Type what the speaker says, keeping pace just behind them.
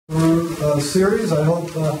series. I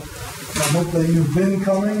hope that you've been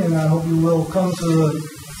coming, and I hope you will come to the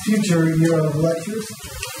future year of lectures.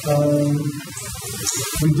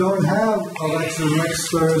 We don't have a lecture next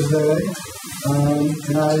Thursday,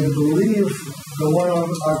 and I believe the one on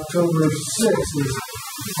October 6th is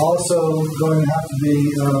also going to have to be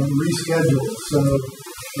rescheduled. So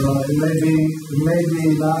it may be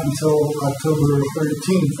not until October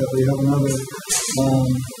 13th that we have another.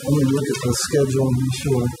 Let me look at the schedule and be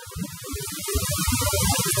sure.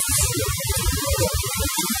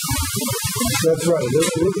 That's right.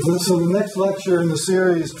 So the next lecture in the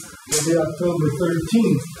series will be October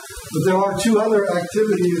 13th. But there are two other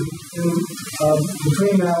activities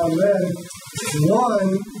between now and then. One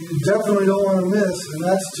you definitely don't want to miss, and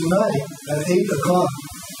that's tonight at 8 o'clock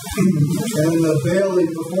in the Bailey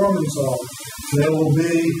Performance Hall. There will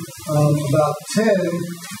be about 10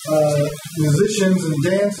 musicians and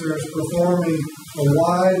dancers performing a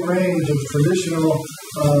wide range of traditional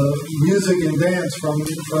music and dance from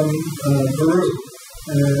Peru.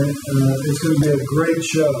 And it's going to be a great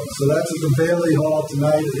show. So that's at the Bailey Hall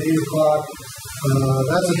tonight at 8 o'clock.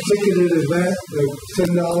 That's a ticketed event. They're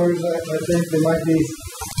 $10, I think. They might be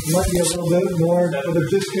a little bit more for the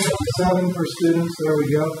discount, $7 for students. There we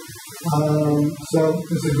go. So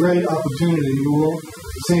it's a great opportunity. You won't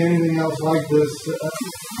see anything else like this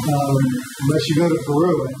unless you go to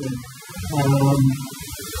Peru, I think.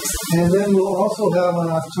 And then we'll also have on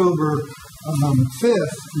October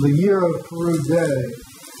 5th, the Year of Peru Day,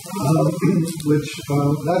 which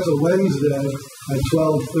that's a Wednesday at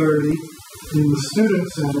 12:30 in the Student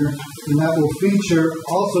Center, and that will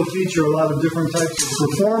also feature a lot of different types of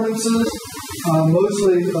performances,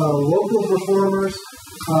 mostly local performers,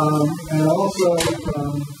 and also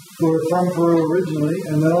who are from Peru originally,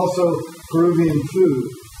 and then also Peruvian food.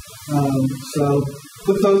 So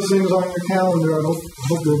put those things on your calendar. I hope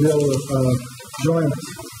you'll be able to join us.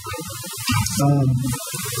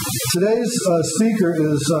 Today's speaker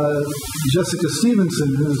is Jessica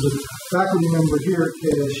Stephenson, who is a faculty member here at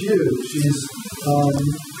KSU. She's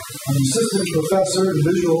an assistant professor in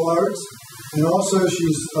visual arts, and also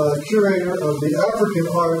she's curator of the African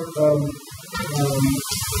art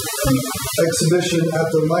exhibition at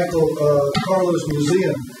the Michael Carlos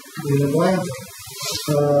Museum in Atlanta.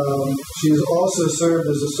 She's also served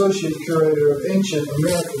as associate curator of ancient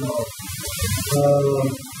American art.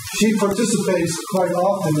 She participates quite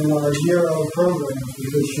often in our year-old program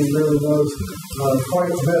because she really knows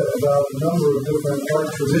quite a bit about a number of different art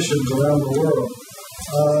traditions around the world.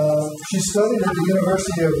 She studied at the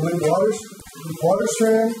University of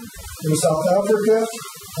Witwatersrand in South Africa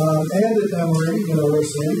and at Emory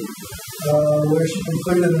University, where she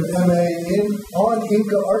completed an MA on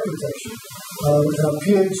Inca architecture and a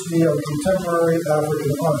PhD of contemporary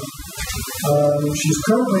African art. She's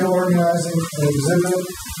currently organizing an exhibit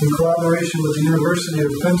in collaboration with the University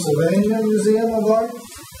of Pennsylvania Museum of Art,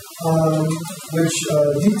 which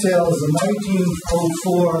details the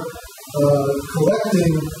 1904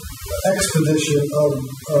 collecting expedition of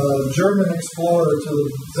German explorer to the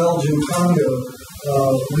Belgian Congo,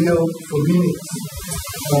 Leo Frobenius.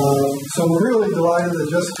 So we're really delighted that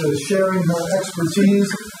Jessica is sharing her expertise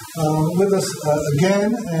with us again,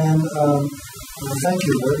 and thank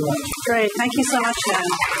you very much. Great. Thank you so much, Dan.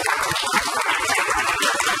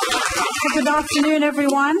 Good afternoon,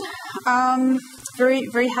 everyone. Very,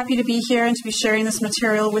 very happy to be here and to be sharing this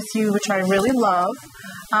material with you, which I really love.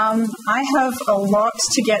 I have a lot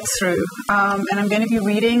to get through, and I'm going to be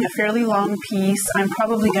reading a fairly long piece. I'm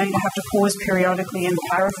probably going to have to pause periodically and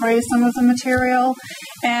paraphrase some of the material.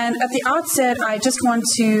 And at the outset, I just want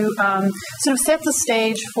to sort of set the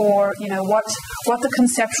stage for, what the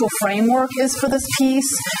conceptual framework is for this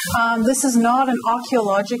piece. This is not an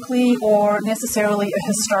archaeologically or necessarily a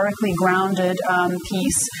historically grounded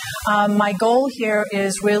piece. My goal here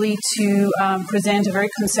is really to present a very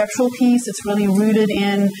conceptual piece. It's really rooted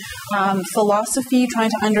in philosophy,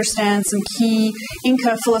 trying to understand some key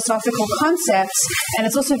Inca philosophical concepts, and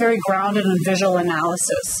it's also very grounded in visual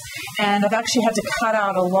analysis. And I've actually had to cut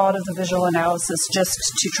out a lot of the visual analysis just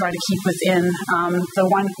to try to keep within the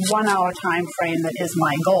one hour time frame that is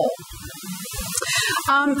my goal.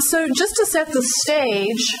 So just to set the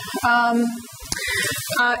stage,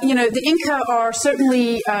 the Inca are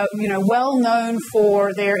certainly, well known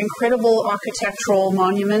for their incredible architectural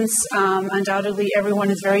monuments. Undoubtedly, everyone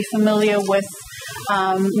is very familiar with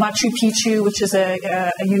Machu Picchu, which is a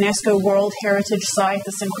UNESCO World Heritage Site,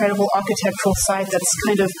 this incredible architectural site that's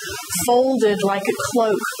kind of folded like a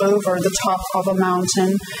cloak over the top of a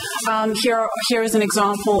mountain. Here is an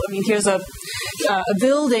example. Here's a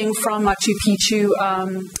building from Machu Picchu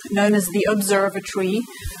known as the Observatory.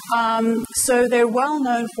 So they're well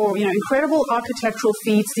known for, incredible architectural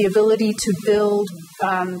feats, the ability to build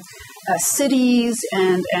cities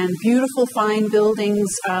and beautiful fine buildings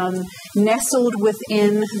nestled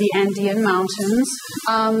within the Andean mountains.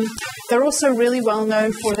 They're also really well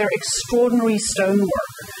known for their extraordinary stonework.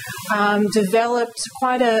 Developed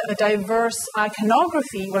quite a diverse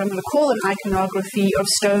iconography, what I'm going to call an iconography of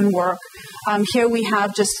stonework. Here we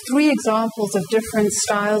have just 3 examples of different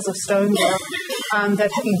styles of stonework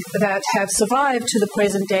that have survived to the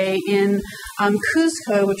present day in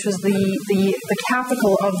Cuzco, which was the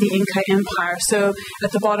capital of the Inca Empire. So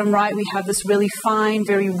at the bottom right, we have this really fine,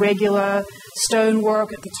 very regular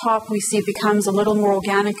stonework. At the top, we see it becomes a little more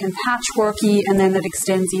organic and patchworky, and then it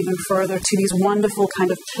extends even further to these wonderful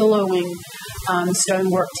kind of pillowing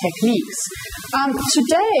stonework techniques.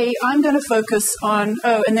 Today, I'm going to focus on,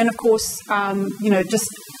 and then of course, just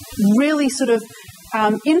really sort of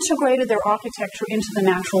integrated their architecture into the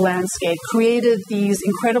natural landscape, created these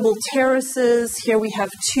incredible terraces. Here we have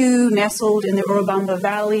 2 nestled in the Urubamba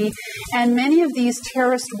Valley, and many of these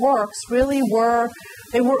terraced works really were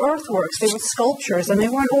earthworks, they were sculptures, and they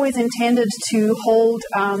weren't always intended to hold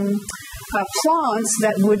plants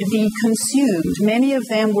that would be consumed. Many of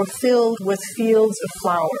them were filled with fields of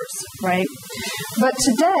flowers, right? But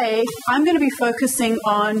today, I'm going to be focusing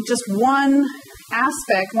on just one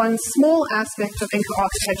small aspect of Inca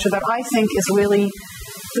architecture that I think is really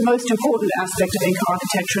the most important aspect of Inca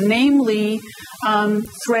architecture, namely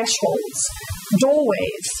thresholds,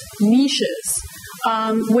 doorways, niches,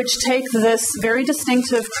 which take this very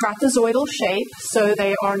distinctive trapezoidal shape. So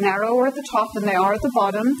they are narrower at the top than they are at the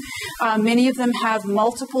bottom. Many of them have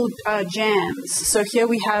multiple jambs. So here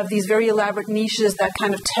we have these very elaborate niches that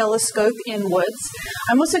kind of telescope inwards.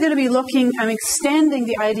 I'm also going to be extending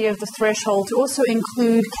the idea of the threshold to also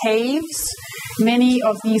include caves. Many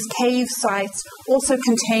of these cave sites also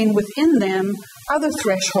contain within them other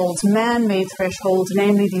thresholds, man-made thresholds,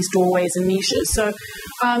 namely these doorways and niches. So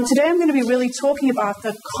today I'm going to be really talking about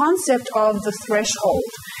the concept of the threshold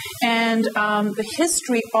and the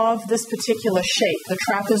history of this particular shape, the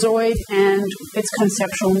trapezoid, and its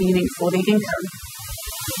conceptual meaning for the Inca.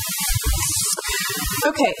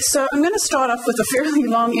 Okay, so I'm going to start off with a fairly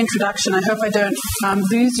long introduction. I hope I don't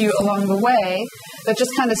lose you along the way. That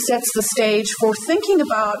just kind of sets the stage for thinking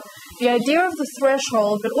about the idea of the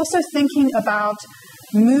threshold, but also thinking about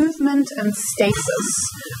movement and stasis.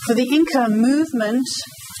 For the Inca, movement,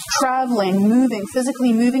 traveling, moving,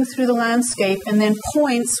 physically moving through the landscape, and then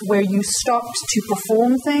points where you stopped to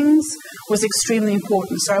perform things was extremely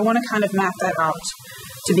important. So I want to kind of map that out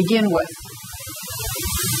to begin with.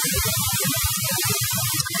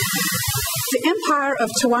 The Empire of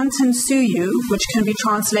Tawantinsuyu, which can be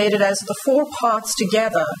translated as the 4 parts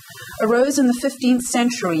together, arose in the 15th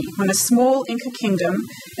century when a small Inca kingdom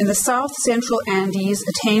in the south-central Andes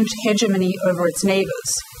attained hegemony over its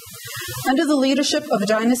neighbors. Under the leadership of a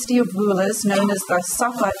dynasty of rulers known as the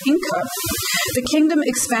Sapa Inca, the kingdom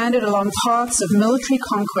expanded along paths of military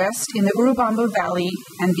conquest in the Urubamba Valley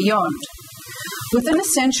and beyond. Within a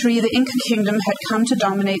century, the Inca kingdom had come to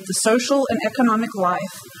dominate the social and economic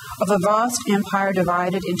life of a vast empire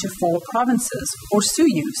divided into 4 provinces, or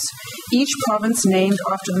suyus, each province named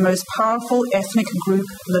after the most powerful ethnic group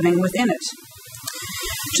living within it.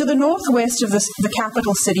 To the northwest of the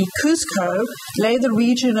capital city, Cuzco, lay the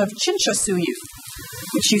region of Chinchasuyu,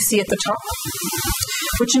 which you see at the top,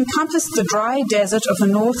 which encompassed the dry desert of the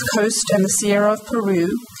north coast and the Sierra of Peru,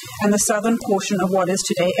 and the southern portion of what is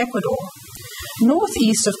today Ecuador.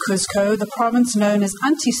 Northeast of Cuzco, the province known as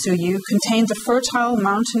Antisuyu contained the fertile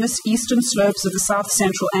mountainous eastern slopes of the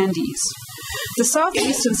south-central Andes. The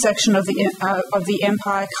southeastern section of the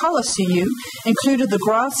empire, Calasuyu, included the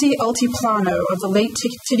grassy altiplano of the late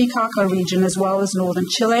Titicaca region as well as northern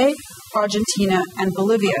Chile, Argentina, and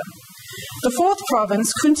Bolivia. The 4th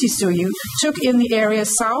province, Kuntisuyu, took in the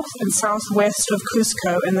areas south and southwest of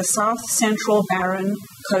Cuzco and the south-central barren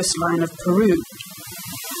coastline of Peru.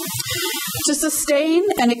 To sustain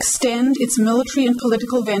and extend its military and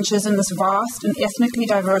political ventures in this vast and ethnically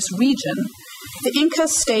diverse region, the Inca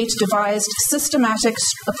state devised systematic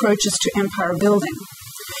approaches to empire building.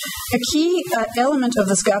 A key element of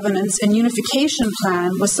this governance and unification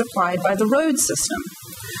plan was supplied by the road system,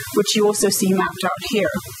 which you also see mapped out here,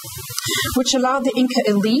 which allowed the Inca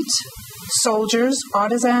elite, soldiers,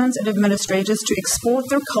 artisans, and administrators to export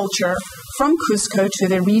their culture from Cuzco to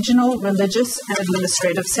their regional, religious, and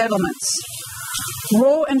administrative settlements.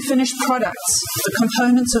 Raw and finished products, the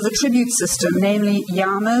components of the tribute system, namely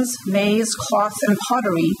llamas, maize, cloth, and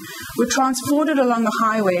pottery, were transported along the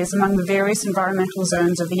highways among the various environmental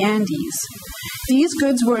zones of the Andes. These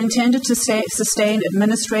goods were intended to sustain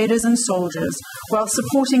administrators and soldiers while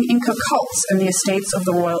supporting Inca cults and the estates of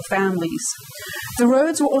the royal families. The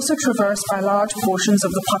roads were also traversed by large portions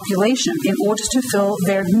of the population in order to fill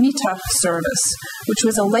their mita service, which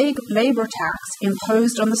was a labor tax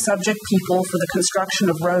imposed on the subject people for the construction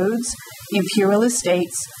of roads, imperial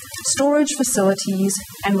estates, storage facilities,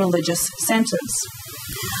 and religious centers.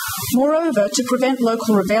 Moreover, to prevent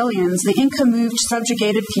local rebellions, the Inca moved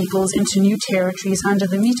subjugated peoples into new territories under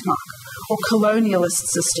the mitmaq, or colonialist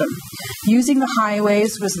system. Using the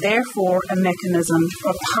highways was therefore a mechanism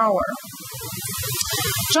of power.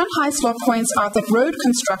 John Hyslop points out that road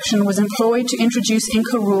construction was employed to introduce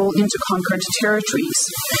Inca rule into conquered territories.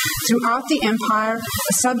 Throughout the empire,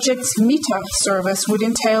 a subject's mita service would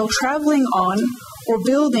entail traveling on or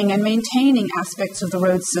building and maintaining aspects of the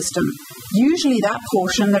road system, usually that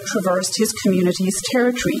portion that traversed his community's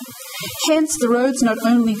territory. Hence, the roads not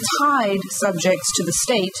only tied subjects to the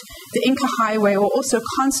state, the Inca highway were also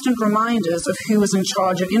constant reminders of who was in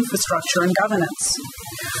charge of infrastructure and governance.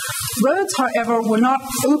 Roads, however, were not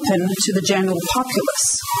open to the general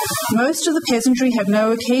populace. Most of the peasantry had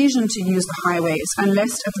no occasion to use the highways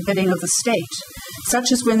unless at the bidding of the state,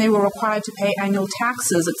 such as when they were required to pay annual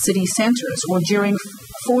taxes at city centers or during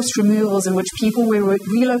forced removals in which people were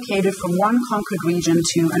relocated from one conquered region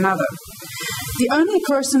to another. The only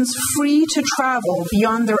persons free to travel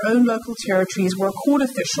beyond their own local territories were court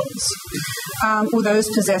officials or those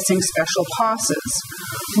possessing special passes.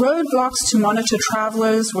 Roadblocks to monitor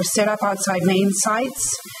travelers were set up outside main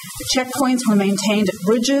sites. Checkpoints were maintained at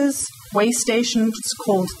bridges, way stations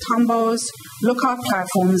called tambos, lookout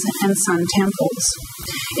platforms, and sun temples.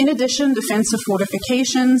 In addition, defensive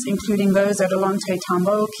fortifications, including those at Ollantay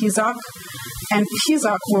Tambo, Pisac, and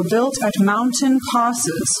Pisac, were built at mountain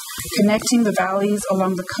passes connecting the valleys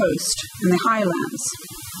along the coast and the highlands.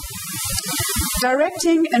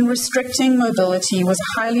 Directing and restricting mobility was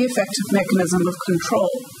a highly effective mechanism of control,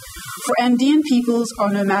 for Andean peoples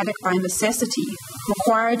are nomadic by necessity,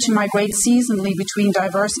 required to migrate seasonally between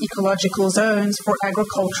diverse ecological zones for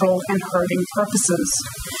agricultural and herding purposes.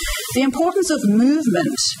 The importance of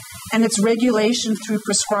movement and its regulation through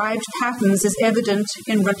prescribed patterns is evident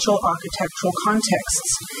in ritual architectural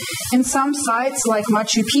contexts. In some sites, like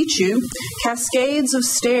Machu Picchu, cascades of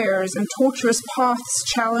stairs and tortuous paths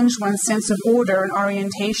challenge one's sense of order and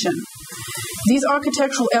orientation. These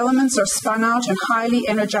architectural elements are spun out in highly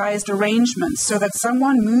energized arrangements so that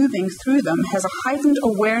someone moving through them has a heightened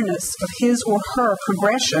awareness of his or her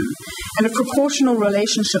progression and of proportional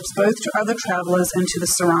relationships both to other travelers and to the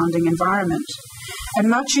surrounding environment. At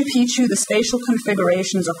Machu Picchu, the spatial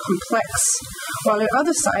configurations are complex, while at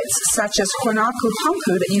other sites, such as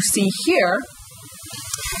Huaynapupanku that you see here,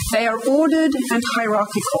 they are ordered and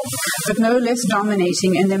hierarchical, but no less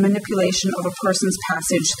dominating in their manipulation of a person's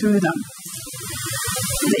passage through them.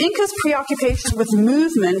 The Incas' preoccupation with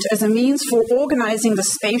movement as a means for organizing the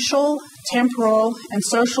spatial, temporal, and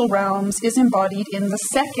social realms is embodied in the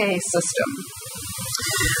Seke system.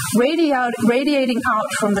 Radiating out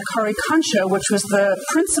from the Coricancha, which was the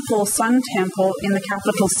principal sun temple in the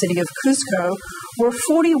capital city of Cusco, were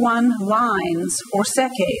 41 lines, or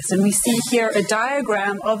sekes, and we see here a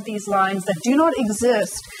diagram of these lines that do not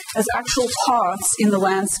exist as actual paths in the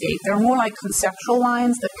landscape. They're more like conceptual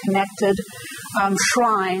lines that connected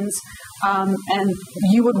shrines, and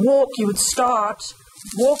you would start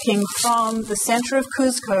walking from the center of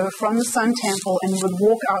Cusco, from the Sun Temple, and you would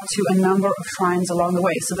walk out to a number of shrines along the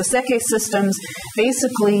way. So the Seke systems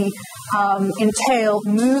basically entail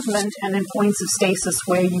movement and in points of stasis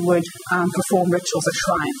where you would perform rituals at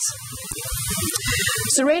shrines.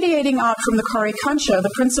 So radiating out from the Coricancha, the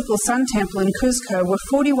principal Sun Temple in Cusco, were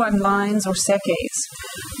 41 lines or sekes.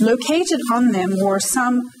 Located on them were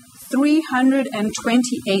some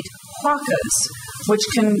 328 huacas, which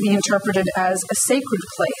can be interpreted as a sacred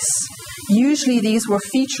place. Usually these were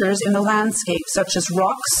features in the landscape, such as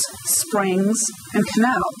rocks, springs, and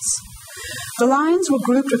canals. The lines were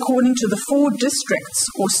grouped according to the 4 districts,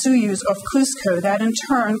 or suyus, of Cusco that in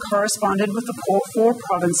turn corresponded with the 4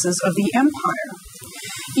 provinces of the empire.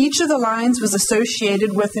 Each of the lines was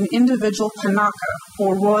associated with an individual panaka,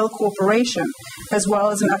 or royal corporation, as well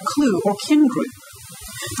as an aklu, or kin group.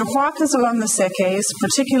 The huacas along the sekes,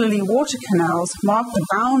 particularly water canals, mark the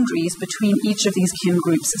boundaries between each of these kin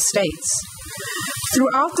groups' estates.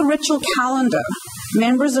 Throughout the ritual calendar,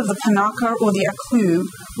 members of the panaka or the aklu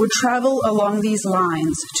would travel along these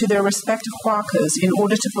lines to their respective huacas in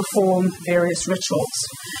order to perform various rituals.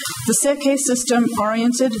 The Seke system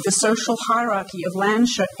oriented the social hierarchy of land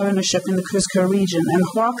ownership in the Cusco region, and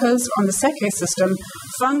huacas on the Seke system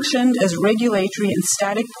functioned as regulatory and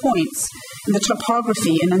static points in the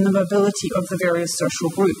topography and in the mobility of the various social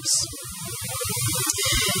groups.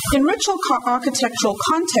 In ritual architectural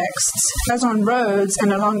contexts, as on roads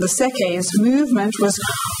and along the sekes, movement was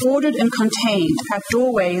ordered and contained at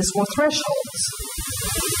doorways or thresholds.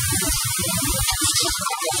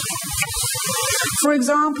 For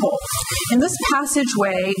example, in this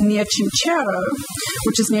passageway near Chinchero,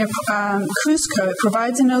 which is near Cusco, it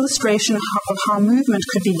provides an illustration of how movement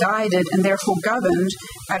could be guided and therefore governed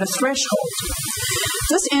at a threshold.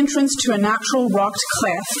 This entrance to a natural rocked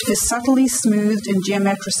cleft is subtly smoothed and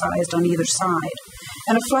geometricized on either side,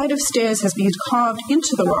 and a flight of stairs has been carved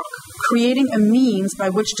into the rock, creating a means by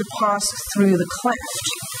which to pass through the cleft.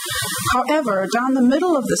 However, down the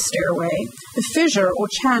middle of the stairway, a fissure or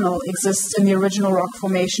channel exists in the original rock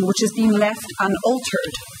formation, which is being left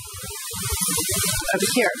unaltered. Over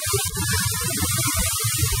here.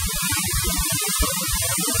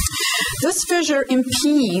 This fissure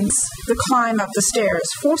impedes the climb up the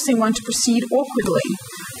stairs, forcing one to proceed awkwardly,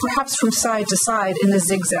 perhaps from side to side in a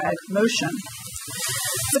zigzag motion.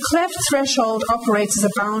 The cleft threshold operates as a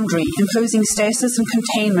boundary, imposing stasis and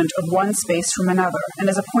containment of one space from another, and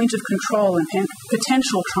as a point of control and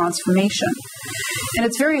potential transformation. And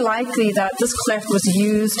it's very likely that this cleft was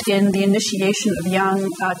used in the initiation of young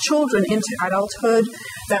children into adulthood,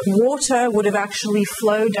 that water would have actually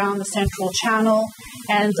flowed down the central channel,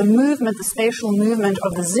 and the movement, the spatial movement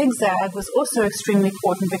of the zigzag was also extremely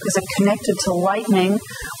important because it connected to lightning,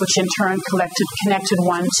 which in turn connected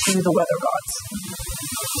one to the weather gods.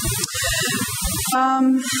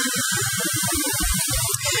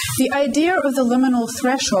 The idea of the liminal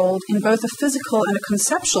threshold in both a physical and a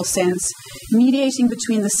conceptual sense, mediating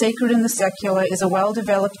between the sacred and the secular, is a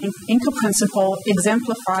well-developed Inca principle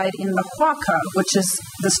exemplified in the huaca, which is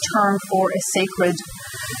this term for a sacred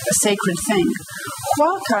thing.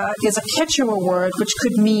 Huaca is a Quechua word which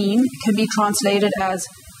can be translated as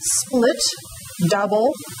split,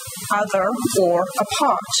 double, other, or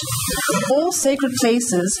apart. All sacred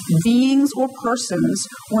places, beings, or persons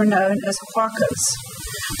were known as huacas.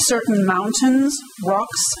 Certain mountains,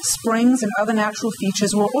 rocks, springs, and other natural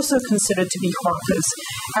features were also considered to be huacas,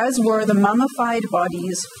 as were the mummified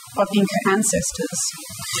bodies of Inca ancestors.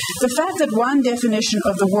 The fact that one definition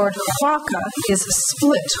of the word huaca is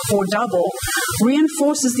split or double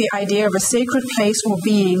reinforces the idea of a sacred place or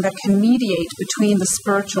being that can mediate between the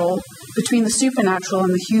supernatural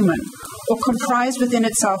and the human, or comprise within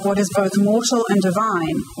itself what is both mortal and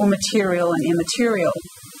divine, or material and immaterial.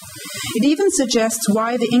 It even suggests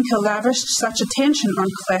why the Inca lavished such attention on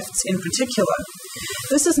clefts in particular.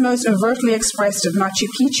 This is most overtly expressed at Machu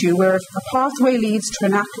Picchu, where a pathway leads to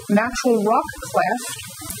a natural rock cleft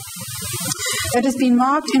that has been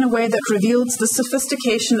marked in a way that reveals the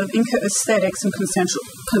sophistication of Inca aesthetics and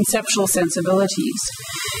conceptual sensibilities.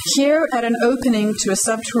 Here, at an opening to a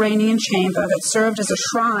subterranean chamber that served as a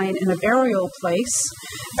shrine and a burial place,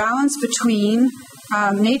 balance between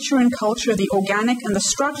nature and culture, the organic and the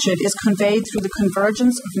structured, is conveyed through the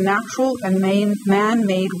convergence of natural and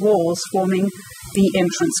man-made walls forming the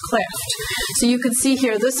entrance cleft. So you can see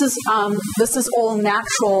here, this is all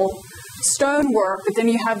natural stonework, but then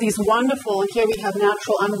you have these wonderful, here we have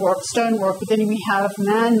natural unworked stonework, but then we have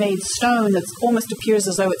man-made stone that almost appears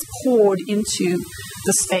as though it's poured into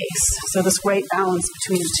the space. So this great balance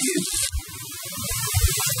between the two.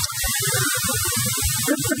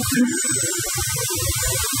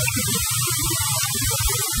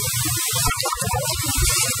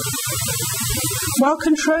 While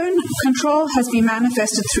control has been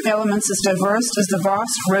manifested through elements as diverse as the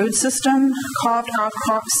vast road system, carved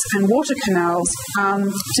outcrops, and water canals,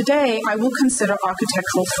 today I will consider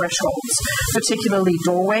architectural thresholds, particularly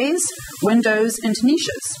doorways, windows, and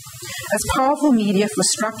niches, as powerful media for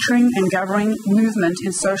structuring and governing movement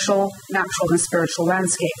in social, natural, and spiritual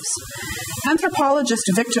landscapes. Anthropologist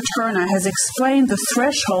Victor Turner has explained the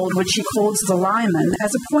threshold, which he calls the limen,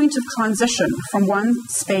 as a point of transition from one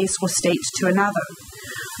space or state to another.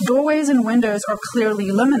 Doorways and windows are clearly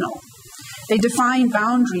liminal. They define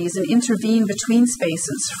boundaries and intervene between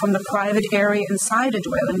spaces, from the private area inside a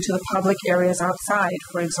dwelling to the public areas outside,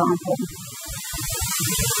 for example.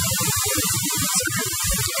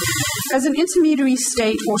 As an intermediary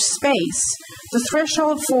state or space, The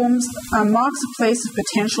threshold marks a place of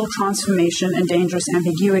potential transformation and dangerous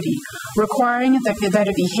ambiguity, requiring that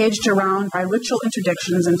it be hedged around by ritual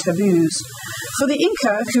interdictions and taboos. For the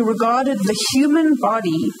Inca, who regarded the human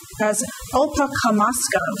body as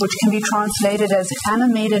Opakamaska, which can be translated as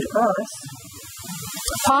animated earth,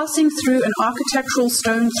 passing through an architectural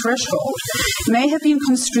stone threshold may have been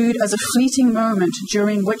construed as a fleeting moment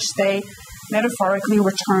during which they metaphorically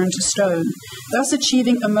return to stone, thus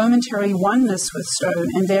achieving a momentary oneness with stone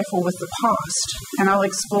and therefore with the past. And I'll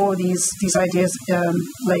explore these ideas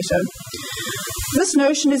later. This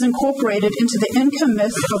notion is incorporated into the Inca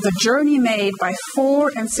myth of the journey made by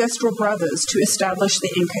 4 ancestral brothers to establish the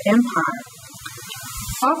Inca Empire.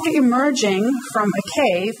 After emerging from a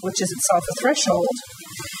cave, which is itself a threshold,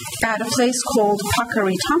 at a place called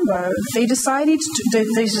Pacaritambo, they decided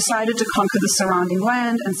to conquer the surrounding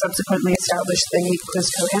land and subsequently establish the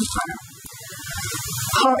Cuzco Empire.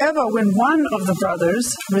 However, when one of the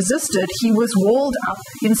brothers resisted, he was walled up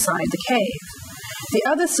inside the cave. The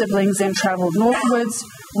other siblings then traveled northwards,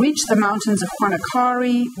 reached the mountains of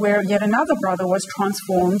Huanacari, where yet another brother was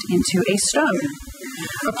transformed into a stone.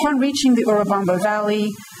 Upon reaching the Urubamba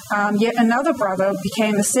Valley, yet another brother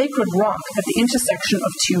became a sacred rock at the intersection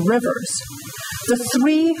of 2 rivers. The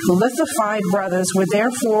 3 lithified brothers were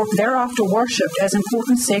therefore thereafter worshipped as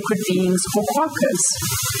important sacred beings for Quakas.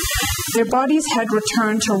 Their bodies had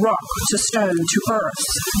returned to rock, to stone, to earth,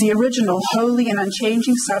 the original holy and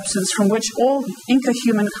unchanging substance from which all Inca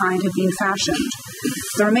humankind had been fashioned.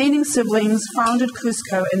 The remaining siblings founded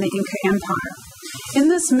Cuzco and the Inca Empire. In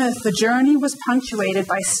this myth, the journey was punctuated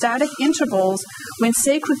by static intervals when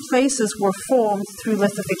sacred places were formed through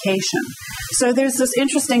lithification. So there's this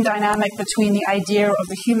interesting dynamic between the idea of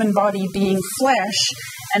the human body being flesh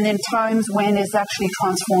and then times when it's actually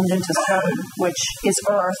transformed into stone, which is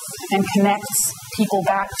earth and connects people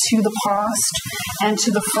back to the past and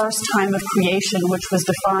to the first time of creation, which was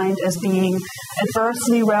defined as being an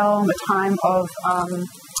earthly realm, a time of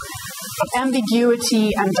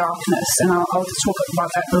ambiguity and darkness, and I'll talk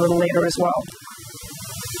about that a little later as well.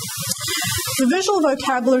 The visual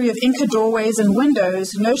vocabulary of Inca doorways and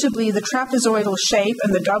windows, notably the trapezoidal shape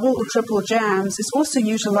and the double or triple jambs, is also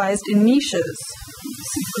utilized in niches,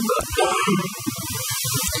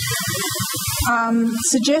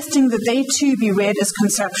 suggesting that they too be read as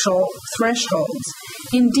conceptual thresholds.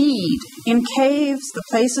 Indeed, in caves, the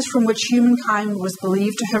places from which humankind was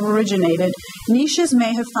believed to have originated, niches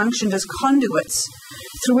may have functioned as conduits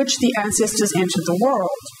through which the ancestors entered the world.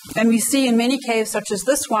 And we see in many caves, such as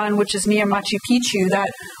this one, which is near Machu Picchu,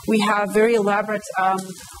 that we have very elaborate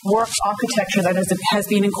worked architecture that has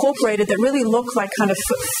been incorporated that really look like kind of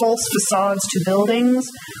false facades to buildings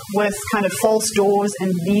with kind of false doors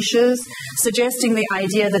and niches, suggesting the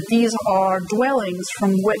idea that these are dwellings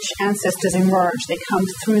from which ancestors emerge. They come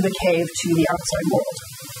through the cave to the outside world.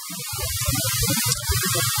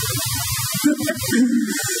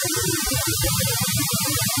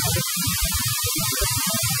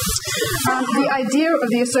 The idea of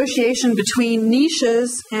the association between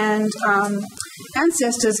niches and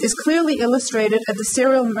ancestors is clearly illustrated at the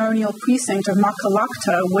ceremonial precinct of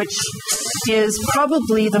Makalakta, which is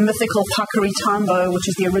probably the mythical Pacaritambo, which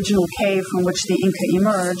is the original cave from which the Inca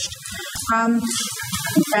emerged,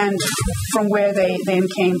 and from where they then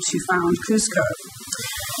came to found Cuzco.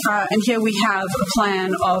 And here we have a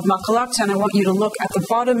plan of Makalakta, and I want you to look at the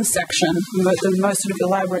bottom section, the most sort of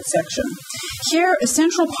elaborate section. Here, a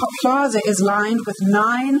central plaza is lined with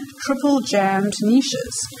 9 triple-jammed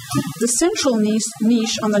niches. The central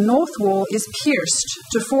niche on the north wall is pierced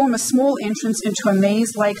to form a small entrance into a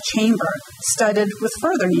maze-like chamber, studded with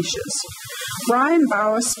further niches. Brian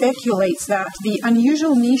Bauer speculates that the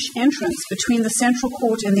unusual niche entrance between the central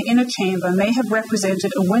court and the inner chamber may have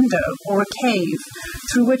represented a window or a cave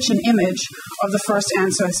through which an image of the first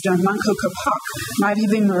ancestor, Manco Capac, might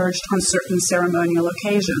have emerged on certain ceremonial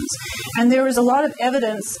occasions. And there is a lot of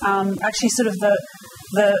evidence, actually sort of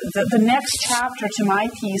the next chapter to my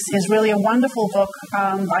piece is really a wonderful book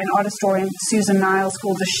by an art historian, Susan Niles,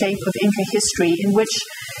 called The Shape of Inca History, in which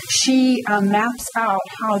she maps out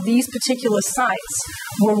how these particular sites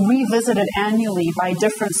were revisited annually by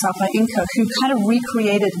different Sapa Inca who kind of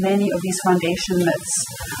recreated many of these foundation myths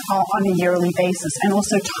on a yearly basis and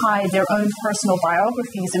also tied their own personal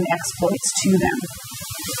biographies and exploits to them.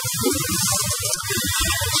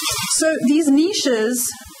 So these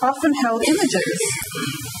niches often held images.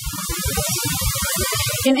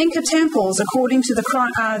 In Inca temples, according to the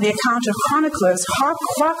account of chroniclers,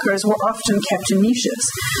 huacas were often kept in niches,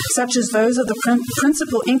 such as those of the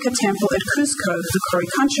principal Inca temple at Cuzco, the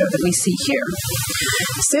Coricancho that we see here.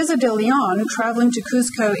 Cesar de Leon, traveling to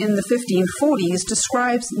Cuzco in the 1540s,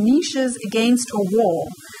 describes niches against a wall,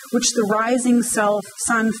 which the rising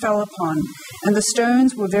sun fell upon, and the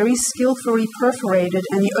stones were very skillfully perforated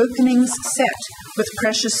and the openings set with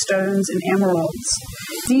precious stones and emeralds.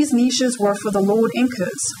 These niches were for the Lord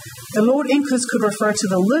Incas. The Lord Incas could refer to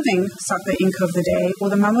the living Sapa Inca of the day or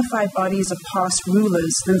the mummified bodies of past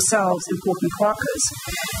rulers, themselves important huacas.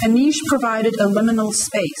 A niche provided a liminal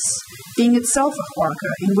space, being itself a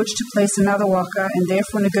huaca, in which to place another huaca and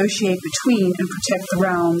therefore negotiate between and protect the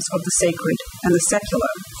realms of the sacred and the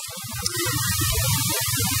secular.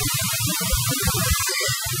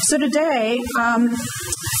 So today,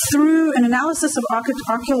 through an analysis of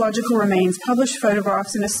archaeological remains, published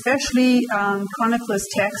photographs, and especially chroniclers'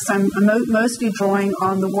 texts, I'm mostly drawing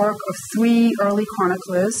on the work of 3 early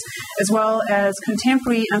chroniclers, as well as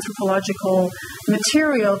contemporary anthropological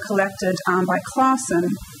material collected by Claassen.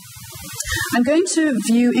 I'm going to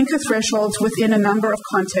view Inca thresholds within a number of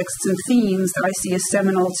contexts and themes that I see as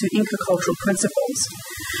seminal to Inca cultural principles.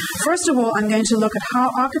 First of all, I'm going to look at how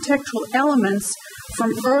architectural elements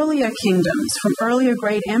from earlier kingdoms, from earlier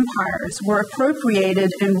great empires, were appropriated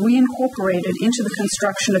and reincorporated into the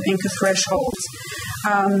construction of Inca thresholds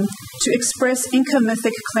to express Inca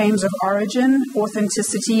mythic claims of origin,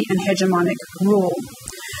 authenticity, and hegemonic rule.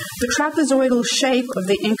 The trapezoidal shape of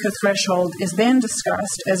the Inca threshold is then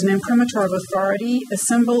discussed as an imprimatur of authority, a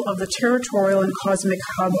symbol of the territorial and cosmic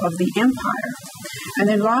hub of the empire. And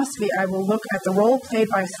then lastly, I will look at the role played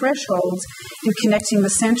by thresholds in connecting the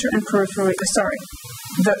center and periphery,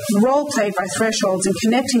 the role played by thresholds in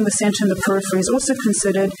connecting the center and the periphery is also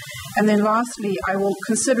considered. And then lastly, I will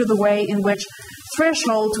consider the way in which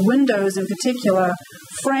thresholds, windows in particular,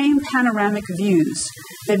 frame panoramic views.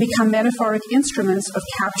 They become metaphoric instruments of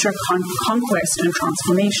capture, conquest, and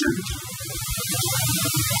transformation.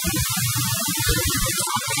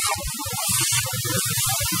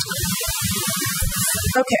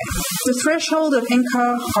 Okay, the threshold of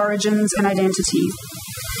Inca origins and identity.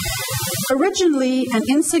 Originally an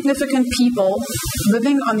insignificant people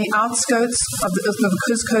living on the outskirts of the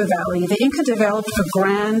Cuzco Valley, the Inca developed a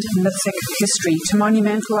grand mythic history to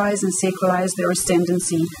monumentalize and sacralize their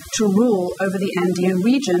ascendancy to rule over the Andean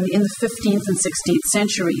region in the 15th and 16th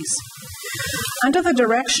centuries. Under the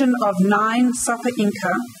direction of 9 Sapa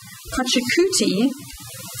Inca, Pachacuti.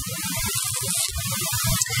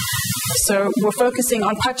 So we're focusing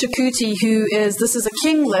on Pachacuti, this is a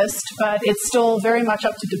king list, but it's still very much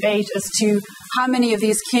up to debate as to how many of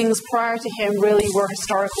these kings prior to him really were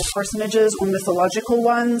historical personages or mythological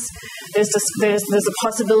ones. There's a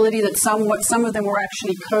possibility that some of them were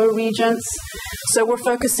actually co-regents. So we're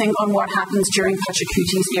focusing on what happens during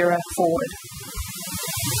Pachacuti's era forward.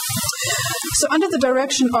 So under the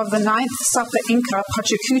direction of the 9th Sapa Inca,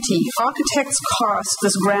 Pachacuti, architects cast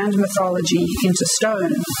this grand mythology into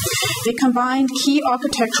stone. They combined key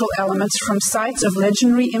architectural elements from sites of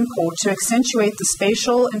legendary import to accentuate the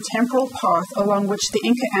spatial and temporal path along which the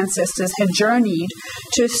Inca ancestors had journeyed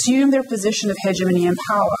to assume their position of hegemony and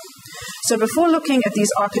power. So before looking at these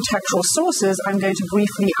architectural sources, I'm going to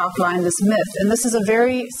briefly outline this myth. And this is a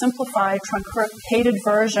very simplified, truncated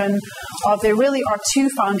version of, there really are 2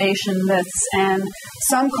 foundation myths, and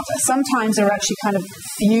sometimes they're actually kind of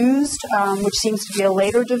fused, which seems to be a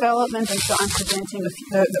later development, and so I'm presenting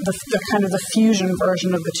the kind of the fusion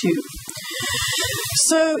version of the 2.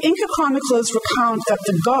 So Inca chroniclers recount that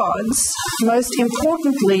the gods, most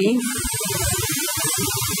importantly,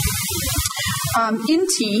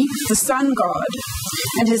 Inti, the sun god,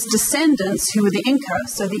 and his descendants, who were the Inca.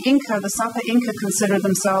 So the Sapa Inca considered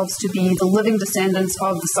themselves to be the living descendants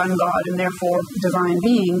of the sun god and therefore divine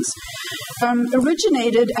beings,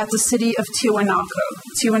 originated at the city of Tiwanaku.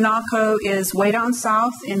 Tiwanaku is way down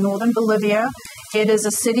south in northern Bolivia. It is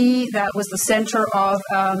a city that was the center of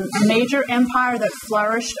a major empire that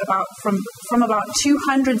flourished from about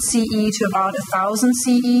 200 CE to about 1000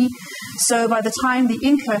 CE. So by the time the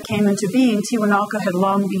Inca came into being, Tiwanaku had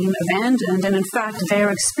long been abandoned, and in fact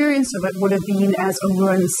their experience of it would have been as a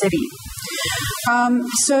ruined city.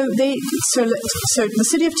 So the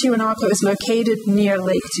city of Tiwanaku is located near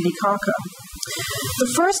Lake Titicaca.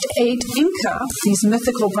 The first 8 Inca, these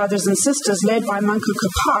mythical brothers and sisters led by Manco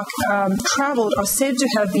Capac, are said to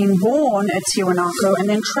have been born at Tiwanaku and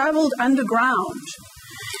then traveled underground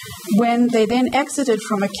when they then exited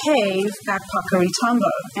from a cave at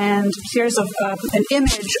Paccaritambo. And here's an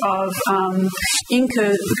image of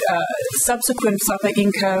Inca, subsequent Sapa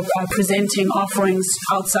Inca presenting offerings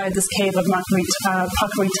outside this cave of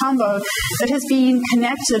Paccaritambo that has been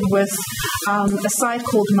connected with a site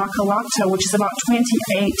called Macalacta, which is about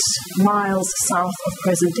 28 miles south of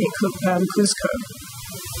present-day Cusco.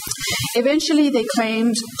 Eventually, they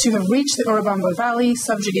claimed to have reached the Urubamba Valley,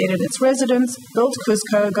 subjugated its residents, built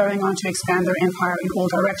Cusco, going on to expand their empire in all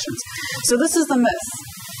directions. So this is the myth.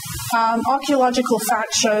 Archaeological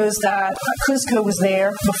fact shows that Cusco was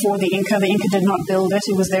there before the Inca. The Inca did not build it.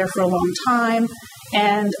 It was there for a long time.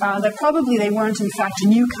 And that probably they weren't, in fact,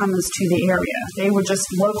 newcomers to the area. They were just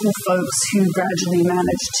local folks who gradually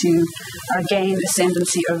managed to gain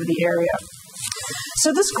ascendancy over the area.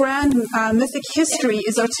 So this grand mythic history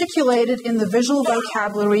is articulated in the visual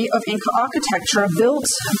vocabulary of Inca architecture built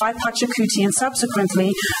by Pachacuti and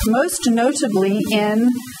subsequently, most notably in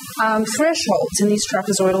thresholds, in these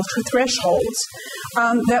trapezoidal thresholds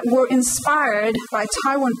that were inspired by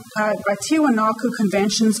Tiwanaku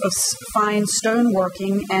conventions of fine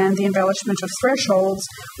stoneworking and the embellishment of thresholds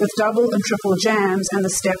with double and triple jambs and the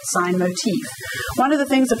stepped sign motif. One of the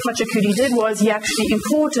things that Pachacuti did was he actually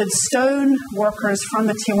imported stone workers from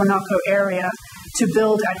the Tiwanaku area to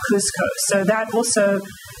build at Cusco. So that also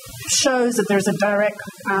shows that there's a direct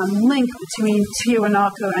link between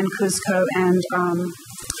Tiwanaku and Cusco and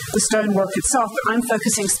the stonework itself. But I'm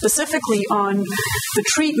focusing specifically on the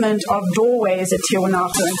treatment of doorways at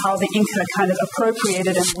Tiwanaku and how the Inca kind of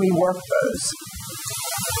appropriated and reworked those.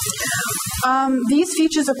 These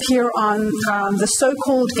features appear on the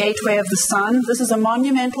so-called Gateway of the Sun. This is a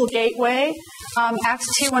monumental gateway at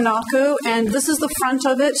Tiwanaku, and this is the front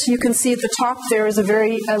of it. You can see at the top there is a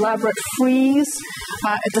very elaborate frieze.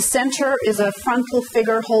 At the center is a frontal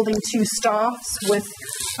figure holding two staffs with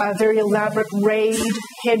a very elaborate rayed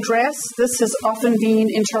headdress. This has often been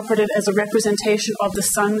interpreted as a representation of the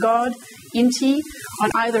sun god, Inti. On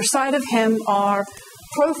either side of him are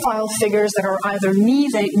profile figures that are either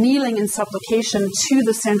kneeling in supplication to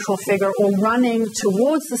the central figure or running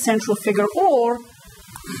towards the central figure or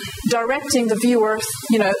directing the viewer,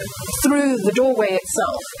 through the doorway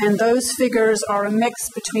itself. And those figures are a mix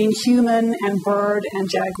between human and bird and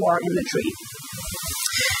jaguar imagery.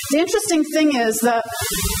 The interesting thing is that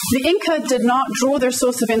the Inca did not draw their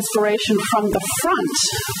source of inspiration from the front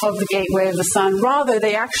of the Gateway of the Sun. Rather,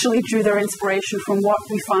 they actually drew their inspiration from what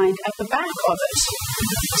we find at the back of it.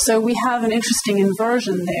 So we have an interesting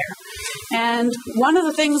inversion there. And one of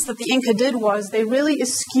the things that the Inca did was they really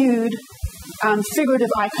eschewed figurative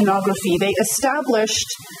iconography. They established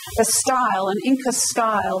a style, an Inca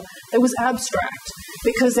style, that was abstract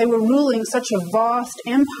because they were ruling such a vast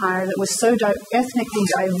empire that was so ethnically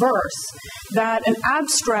diverse that an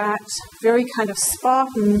abstract, very kind of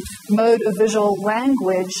Spartan mode of visual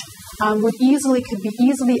language could be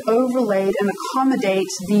easily overlaid and accommodate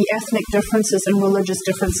the ethnic differences and religious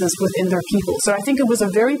differences within their people. So I think it was a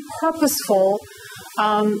very purposeful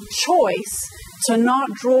choice to not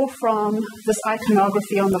draw from this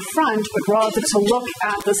iconography on the front, but rather to look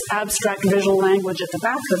at this abstract visual language at the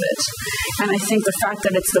back of it. And I think the fact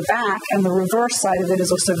that it's the back and the reverse side of it is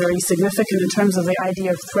also very significant in terms of the idea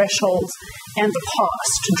of thresholds and the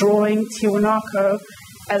past, drawing Tiwanaku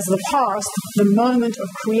as the past, the moment of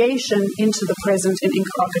creation into the present in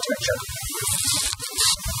Inca architecture.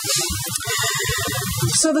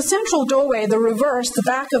 So the central doorway, the reverse, the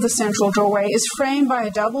back of the central doorway, is framed by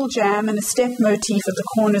a double jamb and a step motif at the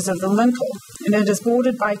corners of the lintel, and it is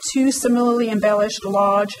bordered by two similarly embellished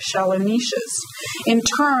large, shallow niches. In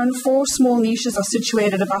turn, four small niches are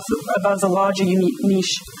situated above the larger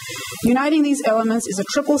niche. Uniting these elements is a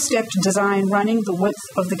triple-stepped design running the width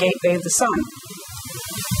of the Gateway of the Sun.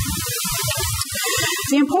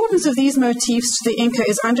 The importance of these motifs to the Inca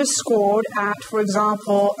is underscored at, for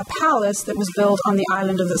example, a palace that was built on the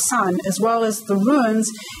island of the Sun, as well as the ruins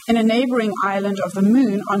in a neighboring island of the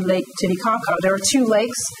Moon on Lake Titicaca. There are two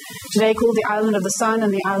lakes today called the Island of the Sun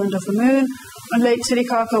and the Island of the Moon on Lake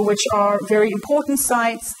Titicaca, which are very important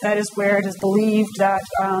sites. That is where it is believed that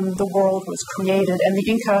the world was created, and the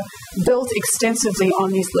Inca built extensively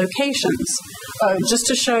on these locations. Just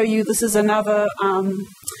to show you, this is another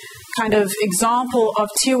kind of example of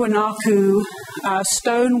Tiwanaku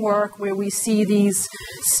stonework where we see these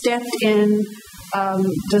stepped-in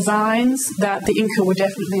designs that the Inca were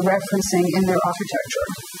definitely referencing in their architecture.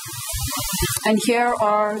 And here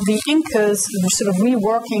are the Incas' sort of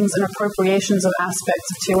reworkings and appropriations of aspects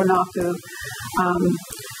of Tiwanaku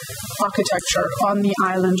architecture on the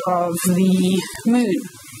island of the Moon.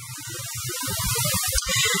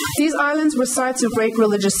 These islands were sites of great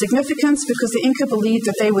religious significance because the Inca believed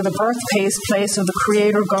that they were the birthplace of the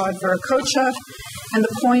creator god Viracocha and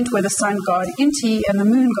the point where the sun god Inti and the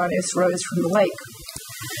moon goddess rose from the lake.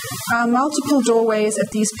 Multiple doorways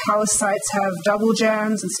at these palace sites have double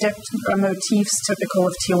jambs and stepped motifs typical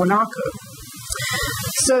of Tiwanaku.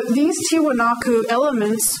 So these Tiwanaku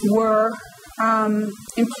elements were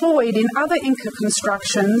employed in other Inca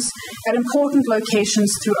constructions at important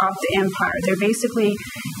locations throughout the empire. They basically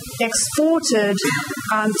exported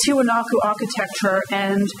Tiwanaku architecture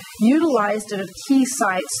and utilized it at key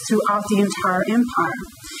sites throughout the entire empire.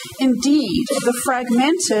 Indeed, the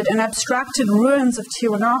fragmented and abstracted ruins of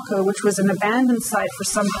Tiwanaku, which was an abandoned site for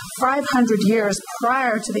some 500 years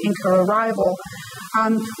prior to the Inca arrival,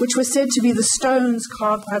 which was said to be the stones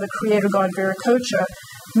carved by the creator god Viracocha,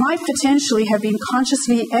 might potentially have been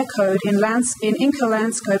consciously echoed in Inca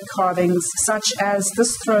landscape carvings, such as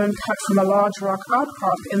this throne cut from a large rock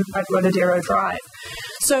outcrop at Rodadero Drive.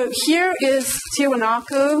 So here is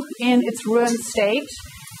Tiwanaku in its ruined state,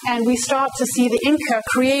 and we start to see the Inca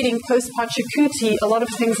creating post-Pachacuti a lot of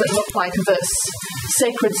things that look like this,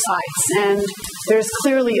 sacred sites, and there's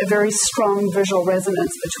clearly a very strong visual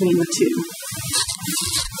resonance between the two.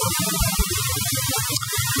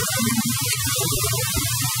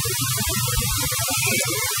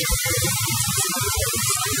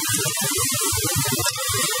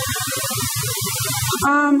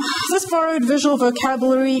 This borrowed visual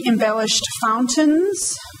vocabulary embellished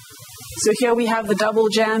fountains. So here we have the double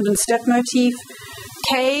jammed and step motif,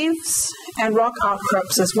 caves, and rock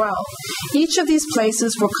outcrops as well. Each of these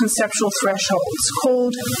places were conceptual thresholds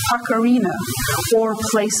called pacarina, or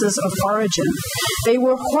places of origin. They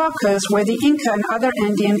were huacas where the Inca and other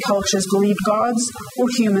Andean cultures believed gods or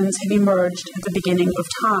humans had emerged at the beginning of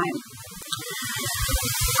time.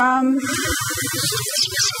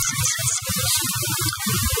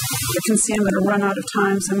 I can see I'm going to run out of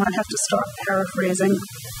time, so I might have to start paraphrasing.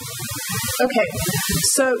 Okay,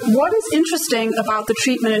 so what is interesting about the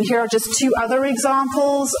treatment, and here are just two other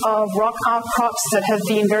examples of rock outcrops that have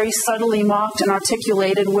been very subtly marked and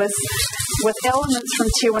articulated with elements from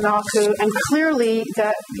Tiwanaku, and clearly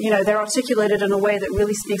that, they're articulated in a way that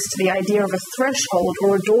really speaks to the idea of a threshold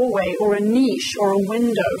or a doorway or a niche or a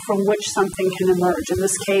window from which something can emerge, in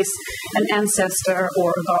this case, an ancestor or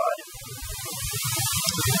a god.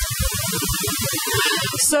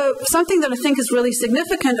 So something that I think is really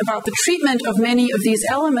significant about the treatment of many of these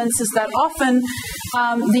elements is that often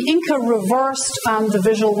the Inca reversed the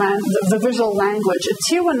visual language. At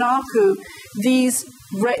Tiwanaku,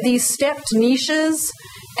 these stepped niches,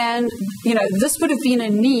 and this would have been a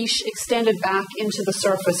niche extended back into the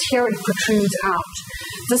surface. Here it protrudes out.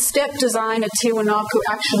 The step design at Tiwanaku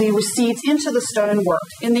actually recedes into the stonework.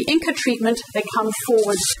 In the Inca treatment, they come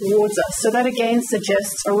forward towards us. So that again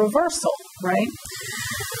suggests a reversal, right?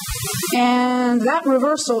 And that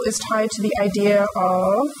reversal is tied to the idea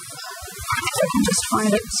of, if I can just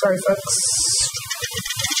find it, sorry folks.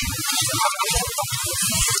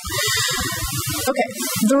 Okay,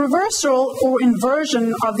 the reversal or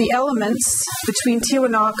inversion of the elements between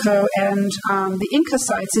Tiwanaku and the Inca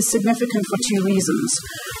sites is significant for two reasons.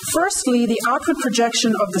 Firstly, the outward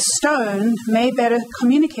projection of the stone may better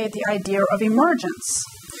communicate the idea of emergence,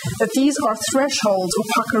 that these are thresholds or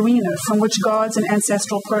pacarina from which gods and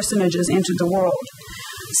ancestral personages entered the world.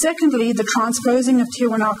 Secondly, the transposing of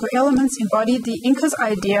Tiwanaku elements embodied the Inca's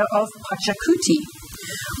idea of Pachacuti,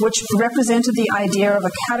 which represented the idea of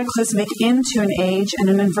a cataclysmic end to an age and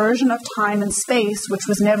an inversion of time and space, which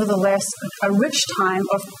was nevertheless a rich time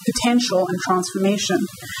of potential and transformation.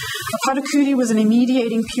 A Pachacuti was an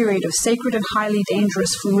immediating period of sacred and highly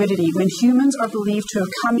dangerous fluidity when humans are believed to have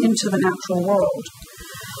come into the natural world.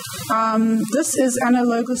 This is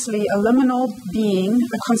analogously a liminal being,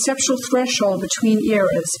 a conceptual threshold between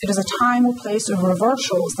eras. It is a time or place of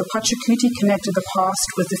reversals. The Pachacuti connected the past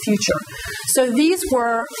with the future. So these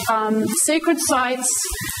were sacred sites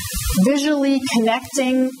visually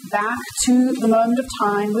connecting back to the moment of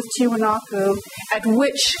time with Tiwanaku, at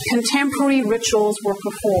which contemporary rituals were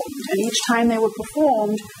performed. And each time they were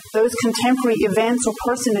performed, those contemporary events or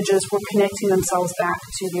personages were connecting themselves back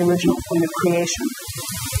to the original point of creation.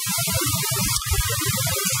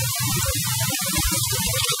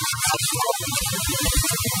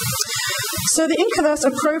 So the Inca thus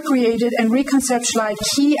appropriated and reconceptualized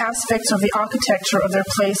key aspects of the architecture of their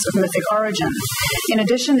place of mythic origin. In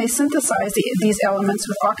addition, they synthesized these elements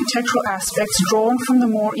with architectural aspects drawn from the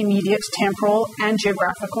more immediate temporal and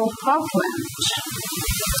geographical heartland.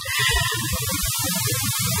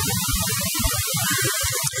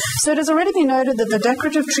 So it has already been noted that the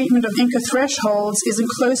decorative treatment of Inca thresholds is in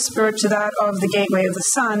close spirit to that of the Gateway of the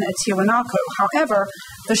Sun at Tiwanaku. However,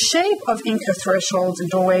 the shape of Inca thresholds and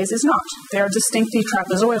doorways is not. They are distinctly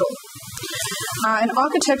trapezoidal. An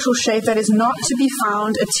architectural shape that is not to be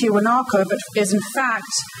found at Tiwanaku, but is in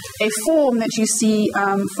fact a form that you see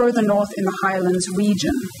further north in the highlands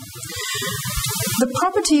region. The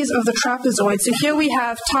properties of the trapezoid, so here we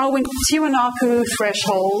have Tiwanaku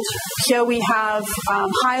threshold, here we have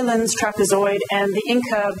highlands trapezoid, and the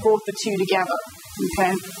Inca brought the two together.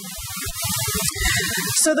 Okay.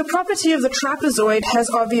 So the property of the trapezoid has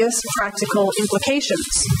obvious practical implications.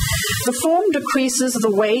 The form decreases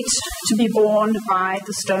the weight to be borne by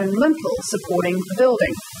the stone lintel supporting the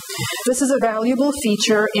building. This is a valuable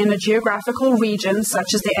feature in a geographical region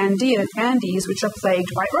such as the Andes, which are plagued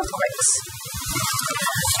by earthquakes.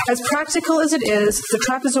 As practical as it is, the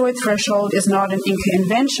trapezoid threshold is not an Inca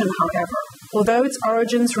invention, however. Although its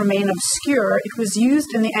origins remain obscure, it was used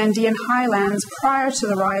in the Andean highlands prior to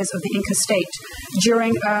the rise of the Inca state.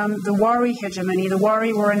 During the Wari hegemony, the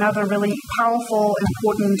Wari were another really powerful,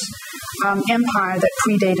 important empire that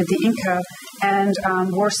predated the Inca and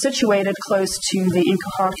were situated close to the Inca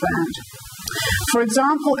heartland. For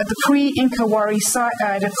example, at the pre-Inca Wari site,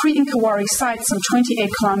 some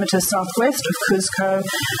 28 kilometers southwest of Cuzco,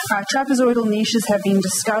 trapezoidal niches have been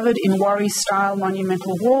discovered in Wari-style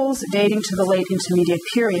monumental walls dating to the late Intermediate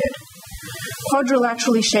period.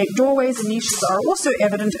 Quadrilaterally shaped doorways and niches are also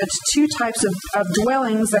evident at two types of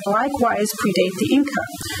dwellings that likewise predate the Inca.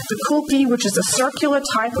 The kulpi, which is a circular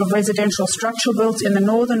type of residential structure built in the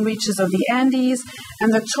northern reaches of the Andes,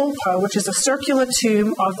 and the tulpa, which is a circular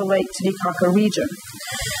tomb of the Lake Titicaca region.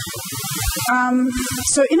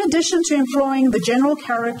 So in addition to employing the general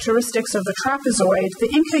characteristics of the trapezoid, the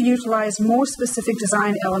Inca utilized more specific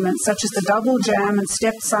design elements such as the double jam and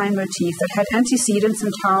stepped sign motif that had antecedents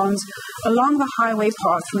in towns along the highway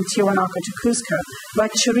path from Tiwanaku to Cuzco,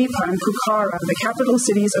 like Chiripa and Pucara, the capital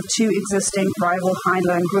cities of two existing rival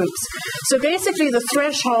highland groups. So basically the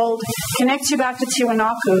threshold connects you back to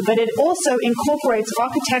Tiwanaku, but it also incorporates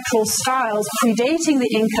architectural styles predating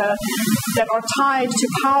the Inca that are tied to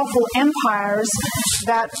powerful empires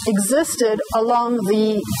that existed along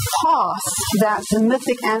the path that the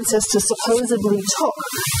mythic ancestors supposedly took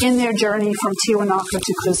in their journey from Tiwanaku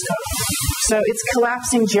to Cuzco. So it's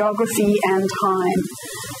collapsing geography and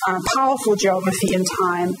time, powerful geography and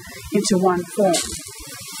time, into one form.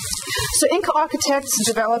 So Inca architects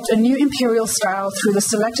developed a new imperial style through the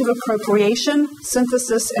selective appropriation,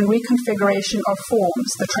 synthesis, and reconfiguration of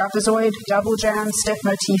forms, the trapezoid, double jam, step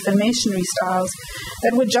motif, and masonry styles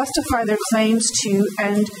that would justify their claims to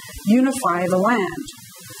and unify the land.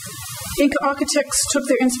 Inca architects took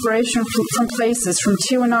their inspiration from places from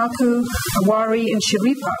Tiwanaku, Wari, and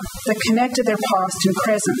Chiripa that connected their past and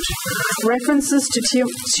present. References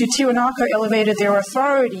to Tiwanaku elevated their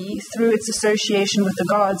authority through its association with the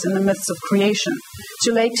gods and the myths of creation,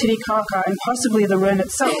 to Lake Titicaca and possibly the ruin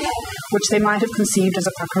itself, which they might have conceived as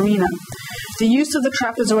a pacarina. The use of the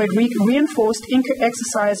trapezoid reinforced Inca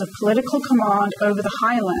exercise of political command over the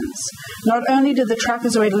highlands. Not only did the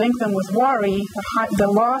trapezoid link them with Wari,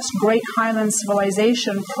 the last great highland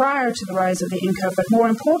civilization prior to the rise of the Inca, but more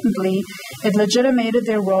importantly, it legitimated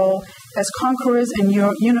their role as conquerors and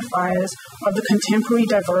unifiers of the contemporary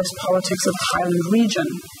diverse politics of the highland region.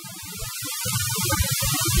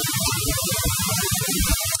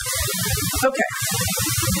 Okay.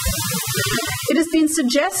 It has been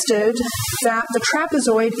suggested that the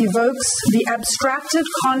trapezoid evokes the abstracted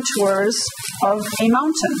contours of a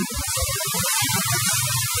mountain.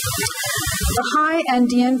 The high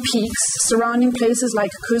Andean peaks surrounding places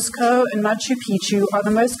like Cuzco and Machu Picchu are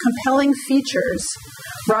the most compelling features,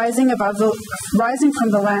 rising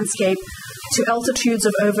from the landscape to altitudes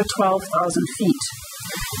of over 12,000 feet.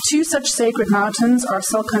 Two such sacred mountains are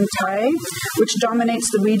Salcantay, which dominates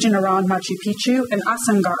the region around Machu Picchu, and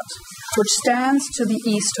Asangat, which stands to the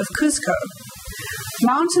east of Cuzco.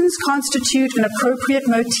 Mountains constitute an appropriate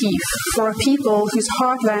motif for a people whose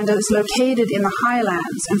heartland is located in the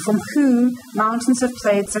highlands and from whom mountains have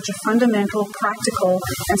played such a fundamental, practical,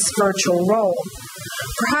 and spiritual role.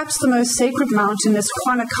 Perhaps the most sacred mountain is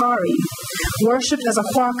Huanacari, worshipped as a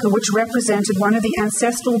huaca which represented one of the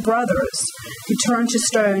ancestral brothers who turned to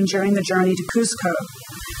stone during the journey to Cuzco.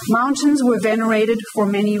 Mountains were venerated for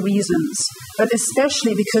many reasons, but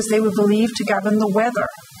especially because they were believed to govern the weather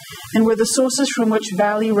and were the sources from which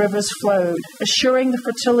valley rivers flowed, assuring the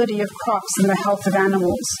fertility of crops and the health of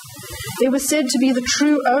animals. They were said to be the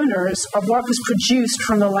true owners of what was produced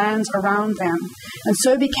from the lands around them, and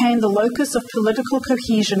so became the locus of political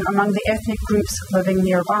cohesion among the ethnic groups living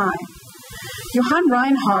nearby. Johann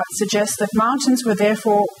Reinhardt suggests that mountains may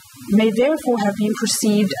therefore have been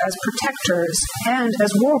perceived as protectors and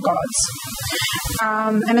as war gods,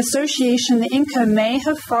 an association the Inca may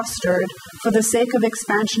have fostered for the sake of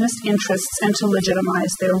expansionist interests and to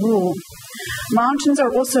legitimize their rule. Mountains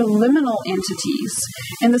are also liminal entities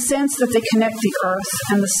in the sense that they connect the earth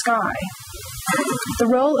and the sky. The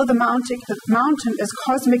role of the mountain as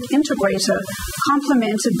cosmic integrator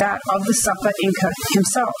complemented that of the Sapa Inca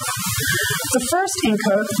himself. The first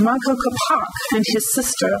Inca, Manco Capac, and his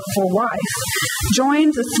sister, or wife,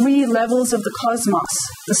 joined the three levels of the cosmos,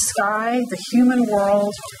 the sky, the human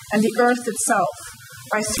world, and the earth itself,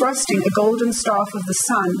 by thrusting a golden staff of the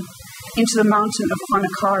sun into the mountain of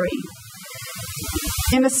Huanacari.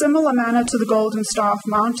 In a similar manner to the golden staff,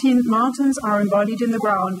 mountains are embodied in the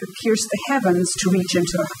ground but pierce the heavens to reach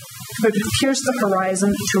into, but pierce the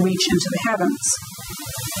horizon to reach into the heavens.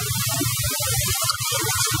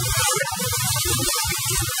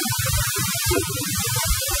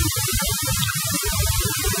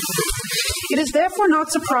 It is therefore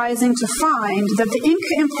not surprising to find that the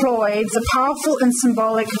Inca employed the powerful and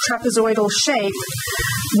symbolic trapezoidal shape,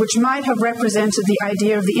 which might have represented the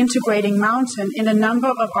idea of the integrating mountain in a number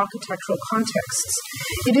of architectural contexts.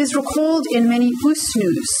 It is recalled in many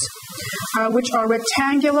usnus, which are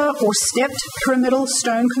rectangular or stepped pyramidal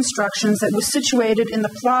stone constructions that were situated in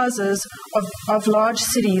the plazas of large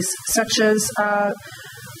cities such as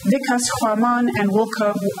Vicas Huaman and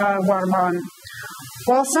Wilca Huarman.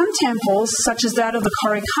 While some temples, such as that of the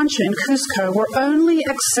Coricancha in Cusco, were only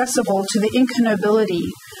accessible to the Inca nobility,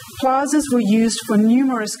 plazas were used for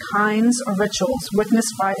numerous kinds of rituals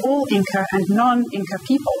witnessed by all Inca and non-Inca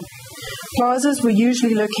people. Plazas were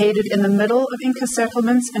usually located in the middle of Inca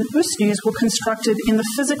settlements, and usnus were constructed in the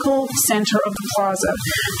physical center of the plaza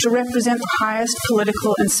to represent the highest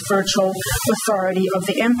political and spiritual authority of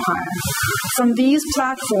the empire. From these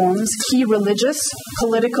platforms, key religious,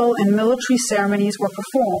 political, and military ceremonies were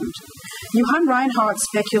performed. Johann Reinhardt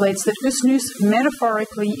speculates that usnus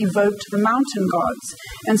metaphorically evoked the mountain gods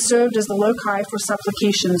and served as the loci for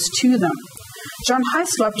supplications to them. John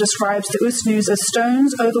Hyslop describes the usnus as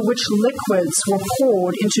stones over which liquids were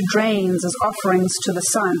poured into drains as offerings to the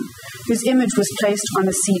sun, whose image was placed on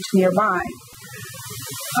a seat nearby.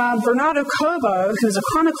 Bernardo Cobo, who's a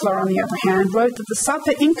chronicler on the other hand, wrote that the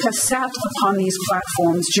Sapa Inca sat upon these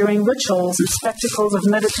platforms during rituals and spectacles of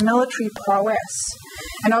military prowess,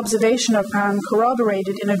 an observation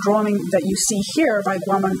corroborated in a drawing that you see here by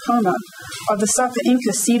Guaman Poma of the Sapa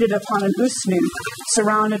Inca seated upon an usnu,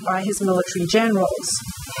 surrounded by his military generals.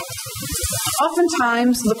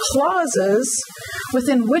 Oftentimes, the plazas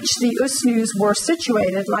within which the usnus were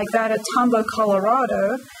situated, like that at Tambo,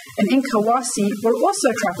 Colorado, and Incahuasi, were also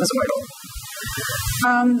trapezoidal.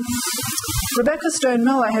 Rebecca Stone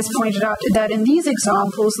Miller has pointed out that in these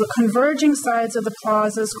examples, the converging sides of the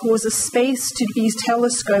plazas cause a space to be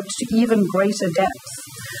telescoped to even greater depth,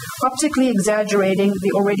 optically exaggerating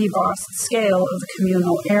the already vast scale of the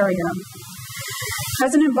communal area.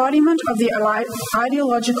 As an embodiment of the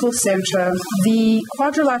ideological center, the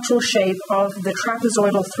quadrilateral shape of the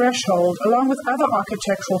trapezoidal threshold, along with other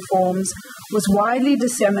architectural forms, was widely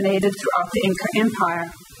disseminated throughout the Inca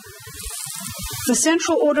Empire. The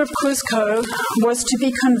central order of Cuzco was to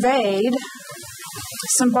be conveyed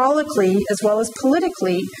symbolically as well as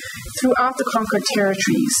politically throughout the conquered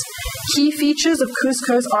territories. Key features of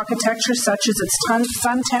Cuzco's architecture, such as its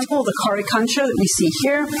sun temple, the Coricancha that we see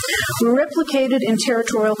here, were replicated in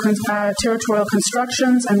territorial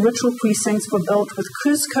constructions, and ritual precincts were built with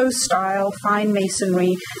Cuzco-style fine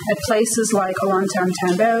masonry at places like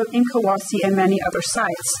Ollantaytambo, Incahuasi, and many other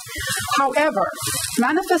sites. However,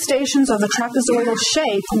 manifestations of the trapezoidal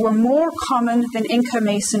shape were more common than Inca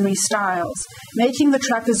masonry styles, making the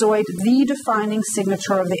trapezoid the defining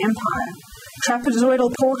signature of the empire.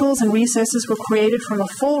 Trapezoidal portals and recesses were created from a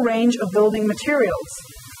full range of building materials,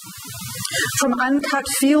 from uncut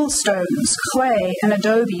field stones, clay, and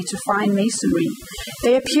adobe to fine masonry.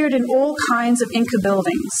 They appeared in all kinds of Inca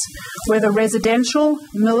buildings, whether residential,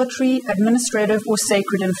 military, administrative, or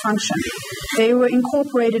sacred in function. They were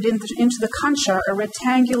incorporated into the cancha, a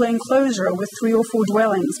rectangular enclosure with 3 or 4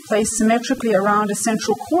 dwellings placed symmetrically around a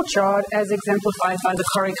central courtyard, as exemplified by the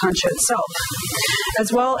Coricancha itself,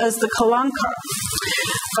 as well as the calanca,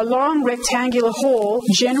 a long rectangular hall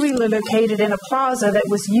generally located in a plaza that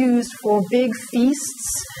was used for big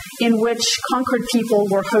feasts in which conquered people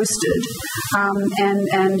were hosted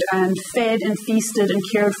and fed and feasted and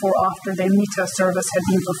cared for after their mita service had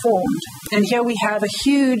been performed. And here we have a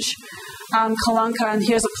huge Calanca, and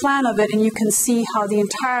here's a plan of it, and you can see how the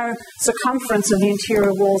entire circumference of the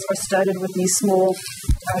interior walls are studded with these small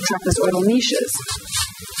trapezoidal niches.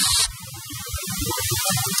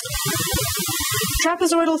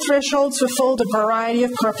 Trapezoidal thresholds fulfilled a variety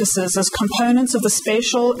of purposes as components of the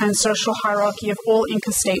spatial and social hierarchy of all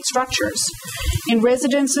Inca state structures. In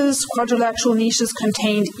residences, quadrilateral niches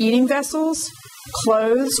contained eating vessels,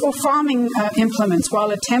 clothes, or farming implements,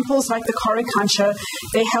 while at temples like the Coricancha,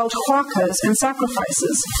 they held huacas and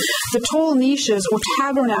sacrifices. The tall niches or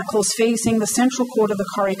tabernacles facing the central court of the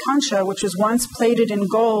Coricancha, which was once plated in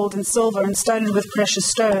gold and silver and studded with precious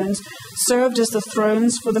stones, served as the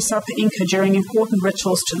thrones for the Sapa Inca during important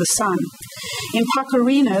rituals to the sun. In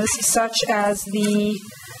pacarinas, such as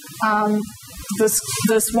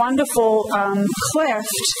this wonderful cleft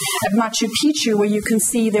at Machu Picchu, where you can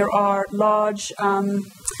see there are large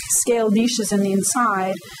scale niches in the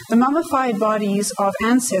inside, the mummified bodies of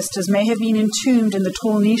ancestors may have been entombed in the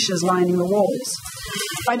tall niches lining the walls.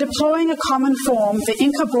 By deploying a common form, the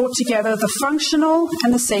Inca brought together the functional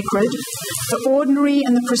and the sacred, the ordinary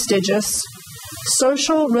and the prestigious.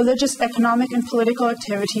 Social, religious, economic, and political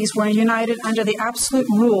activities were united under the absolute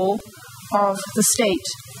rule of the state.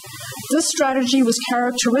 This strategy was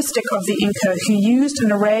characteristic of the Inca, who used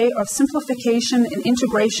an array of simplification and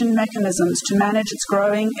integration mechanisms to manage its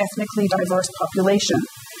growing, ethnically diverse population.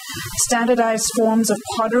 Standardized forms of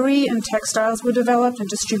pottery and textiles were developed and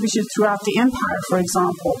distributed throughout the empire, for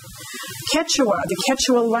example. Quechua, the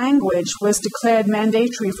Quechua language, was declared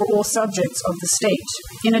mandatory for all subjects of the state.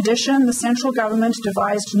 In addition, the central government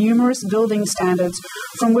devised numerous building standards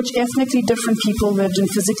from which ethnically different people lived in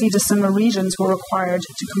physically dissimilar regions were required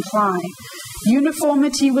to comply.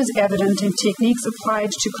 Uniformity was evident in techniques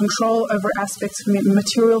applied to control over aspects of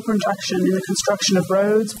material production in the construction of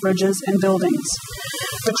roads, bridges, and buildings.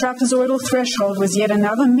 The trapezoidal threshold was yet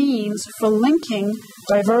another means for linking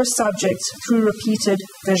diverse subjects through repeated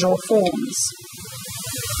visual forms.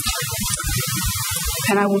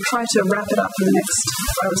 And I will try to wrap it up in the next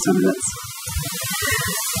 5 or so minutes.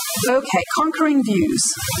 Okay, conquering views.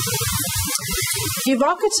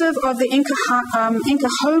 Evocative of the Inca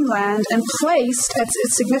homeland and placed at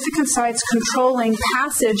its significant sites controlling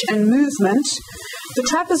passage and movement, the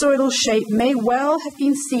trapezoidal shape may well have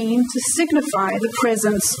been seen to signify the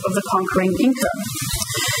presence of the conquering Inca.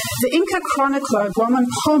 The Inca chronicler Guaman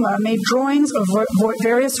Poma made drawings of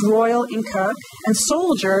various royal Inca and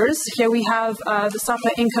soldiers. Here we have the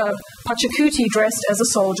Sapa Inca Pachacuti dressed as a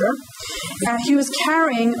soldier. He was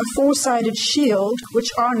carrying a four-sided shield, which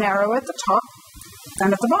are narrow at the top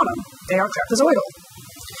and at the bottom. They are trapezoidal.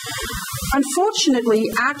 Unfortunately,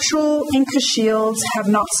 actual Inca shields have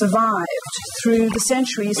not survived through the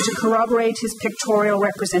centuries to corroborate his pictorial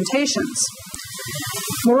representations.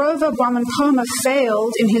 Moreover, Guaman Poma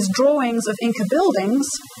failed in his drawings of Inca buildings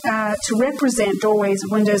to represent doorways,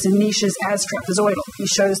 windows, and niches as trapezoidal. He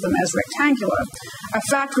shows them as rectangular, a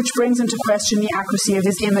fact which brings into question the accuracy of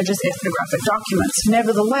his image as ethnographic documents.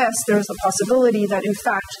 Nevertheless, there is the possibility that, in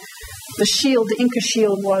fact, the shield, the Inca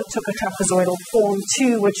shield, took a trapezoidal form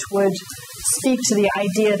too, which would speak to the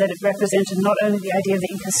idea that it represented not only the idea of the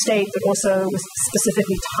Inca state, but also was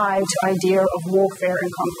specifically tied to the idea of warfare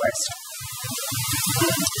and conquest.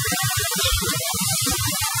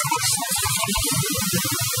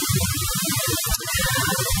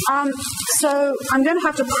 So I'm going to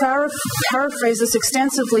have to paraphrase this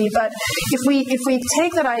extensively, but if we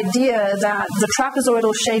take that idea that the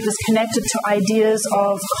trapezoidal shape is connected to ideas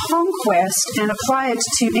of conquest and apply it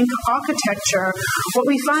to Inca architecture, what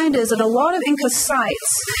we find is that a lot of Inca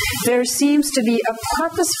sites, there seems to be a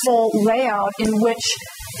purposeful layout in which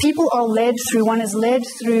people are led through, one is led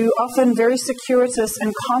through often very circuitous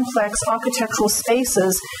and complex architectural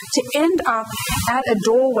spaces to end up at a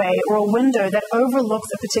doorway or a window that overlooks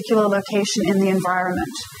a particular location in the environment.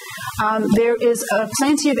 There is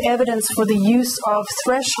plenty of evidence for the use of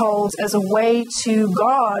thresholds as a way to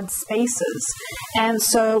guard spaces. And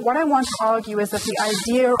so what I want to argue is that the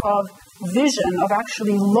idea of vision, of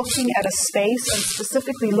actually looking at a space and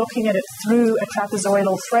specifically looking at it through a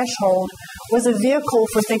trapezoidal threshold, was a vehicle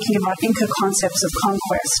for thinking about Inca concepts of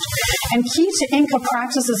conquest. And key to Inca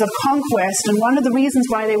practices of conquest, and one of the reasons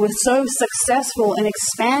why they were so successful in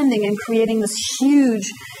expanding and creating this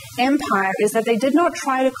huge empire, is that they did not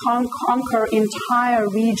try to conquer entire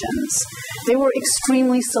regions. They were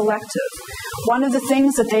extremely selective. One of the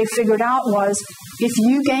things that they figured out was, if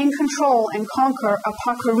you gain control and conquer a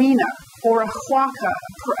pacarina or a huaca,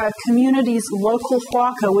 a community's local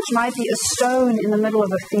huaca, which might be a stone in the middle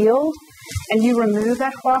of a field, and you remove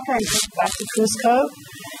that huaca and take it back to Cusco,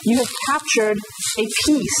 you have captured a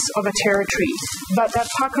piece of a territory, but that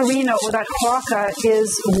pacarina or that huaca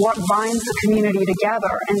is what binds the community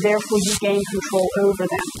together, and therefore you gain control over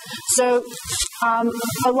them. So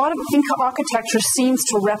a lot of Inca architecture seems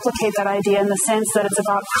to replicate that idea in the sense that it's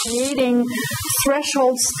about creating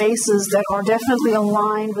threshold spaces that are definitely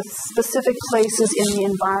aligned with specific places in the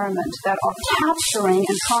environment, that are capturing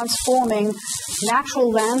and transforming natural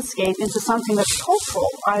landscape into something that's cultural,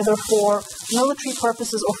 either for military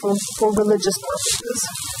purposes or for religious purposes.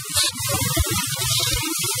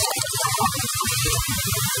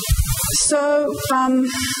 So,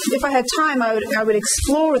 if I had time, I would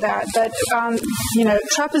explore that. But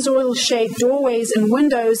trapezoidal-shaped doorways and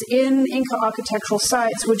windows in Inca architectural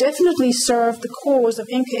sites would definitely serve the cause of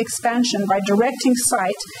Inca expansion by directing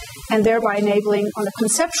sight and thereby enabling, on a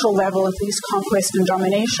conceptual level, at least, conquest and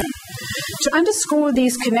domination. To underscore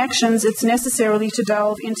these connections, it's necessary to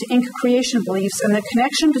delve into Inca creation beliefs and the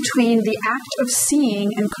connection between the act of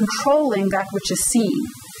seeing and controlling that which is seen.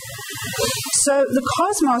 So the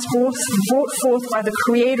cosmos brought forth by the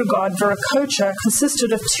creator god Viracocha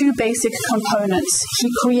consisted of two basic components. He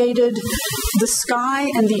created the sky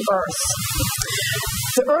and the earth.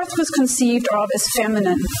 The earth was conceived of as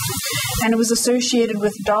feminine, and it was associated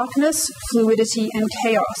with darkness, fluidity, and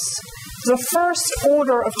chaos. The first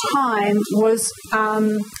order of time was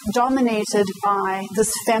dominated by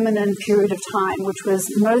this feminine period of time, which was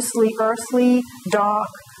mostly earthly, dark,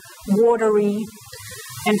 watery,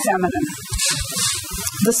 and feminine.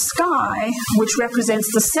 The sky, which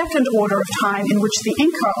represents the second order of time in which the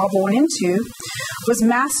Inca are born into, was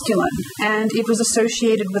masculine, and it was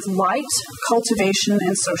associated with light, cultivation,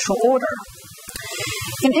 and social order.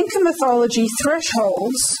 In Inca mythology,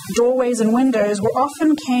 thresholds, doorways, and windows were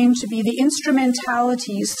often came to be the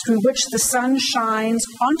instrumentalities through which the sun shines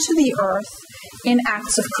onto the earth in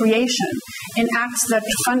acts of creation, in acts that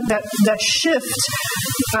shift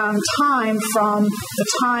time from the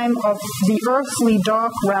time of the earthly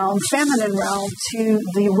dark realm, feminine realm, to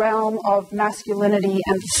the realm of masculinity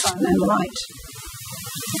and the sun and light.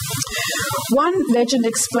 One legend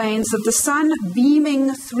explains that the sun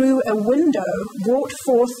beaming through a window brought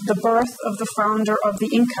forth the birth of the founder of the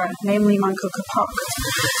Inca, namely Manco Capac.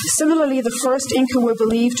 Similarly, the first Inca were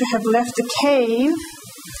believed to have left the cave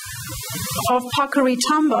of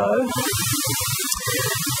Paccaritambo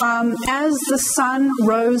as the sun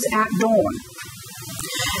rose at dawn.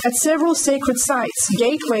 At several sacred sites,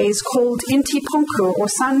 gateways called Inti Punku, or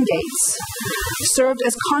sun gates, served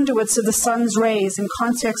as conduits of the sun's rays in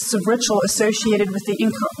contexts of ritual associated with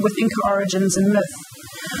Inca origins and myth.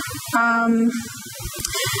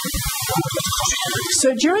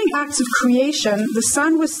 So during acts of creation, the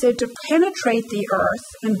sun was said to penetrate the earth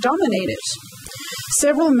and dominate it.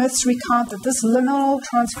 Several myths recount that this liminal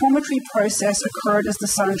transformatory process occurred as the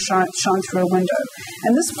sun shone through a window.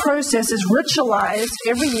 And this process is ritualized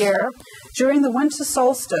every year during the winter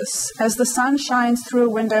solstice as the sun shines through a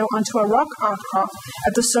window onto a rock outcrop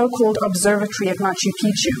at the so-called observatory at Machu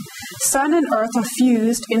Picchu. Sun and earth are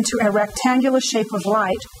fused into a rectangular shape of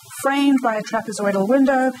light, framed by a trapezoidal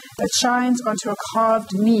window that shines onto a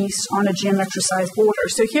carved niche on a geometricized border.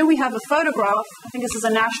 So here we have a photograph, I think this is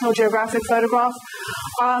a National Geographic photograph,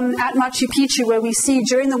 at Machu Picchu, where we see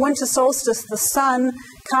during the winter solstice the sun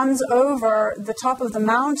comes over the top of the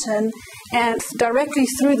mountain and directly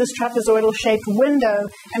through this trapezoidal-shaped window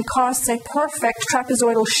and casts a perfect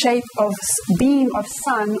trapezoidal shape of beam of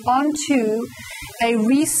sun onto a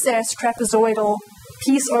recessed trapezoidal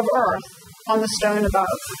piece of earth on the stone above.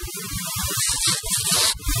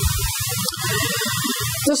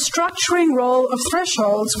 The structuring role of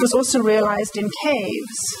thresholds was also realized in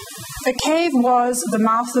caves. A cave was the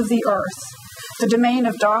mouth of the earth, the domain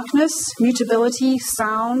of darkness, mutability,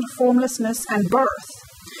 sound, formlessness, and birth.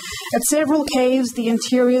 At several caves, the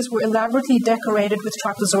interiors were elaborately decorated with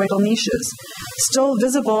trapezoidal niches, still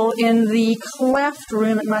visible in the cleft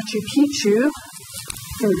room at Machu Picchu.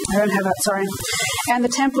 I don't have that, sorry. And the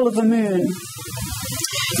Temple of the Moon.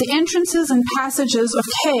 The entrances and passages of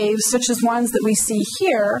caves, such as ones that we see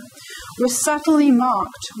here, were subtly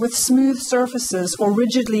marked with smooth surfaces or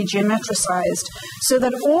rigidly geometricized, so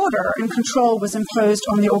that order and control was imposed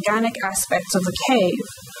on the organic aspects of the cave.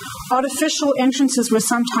 Artificial entrances were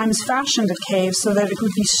sometimes fashioned at caves so that it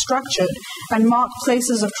could be structured and mark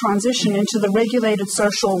places of transition into the regulated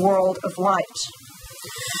social world of light.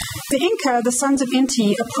 The Inca, the sons of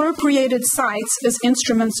Inti, appropriated sites as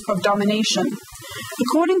instruments of domination.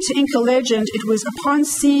 According to Inca legend, it was upon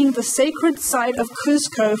seeing the sacred site of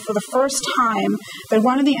Cuzco for the first time that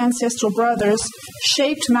one of the ancestral brothers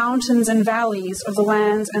shaped mountains and valleys of the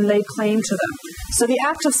lands and laid claim to them. So the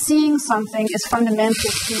act of seeing something is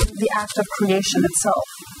fundamental to the act of creation itself.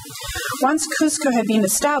 Once Cuzco had been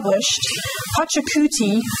established,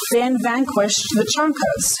 Pachacuti then vanquished the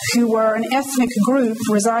Chancas, who were an ethnic group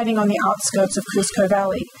residing on the outskirts of Cuzco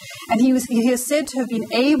Valley. And he is said to have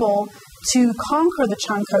been able to conquer the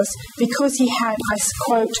Chancas because he had, I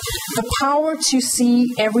quote, the power to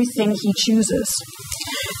see everything he chooses.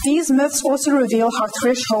 These myths also reveal how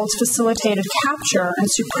thresholds facilitated capture and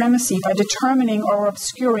supremacy by determining or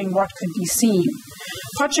obscuring what could be seen.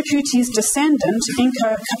 Pachacuti's descendant,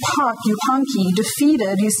 Inca Capac Yupanqui,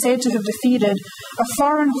 is said to have defeated a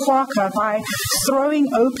foreign Huaca by throwing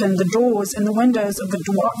open the doors and the windows of the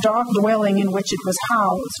dark dwelling in which it was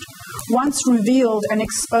housed. Once revealed and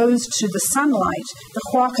exposed to the sunlight, the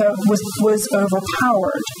Huaca was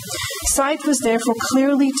overpowered. Sight was therefore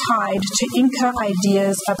clearly tied to Inca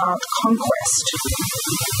ideas about conquest.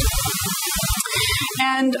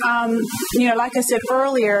 And, like I said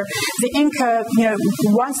earlier, the Inca,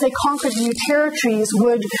 once they conquered new territories,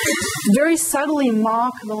 would very subtly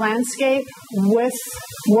mark the landscape with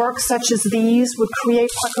works such as these, would create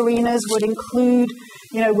pacarinas, would include,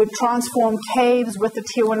 would transform caves with the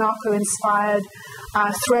Tiwanaku-inspired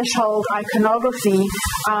threshold iconography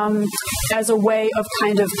as a way of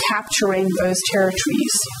kind of capturing those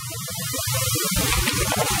territories.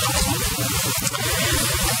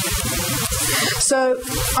 So,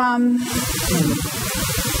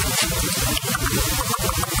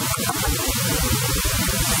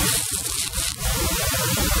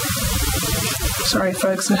 sorry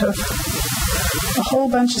folks, I have a whole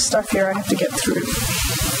bunch of stuff here I have to get through.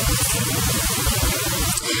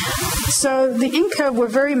 So the Inca were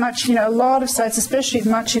very much, a lot of sites, especially at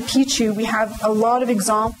Machu Picchu, we have a lot of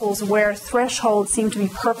examples where thresholds seem to be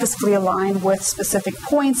purposefully aligned with specific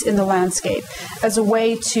points in the landscape as a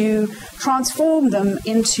way to transform them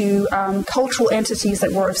into cultural entities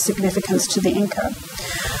that were of significance to the Inca.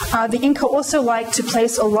 The Inca also liked to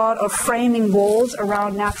place a lot of framing walls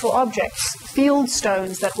around natural objects, field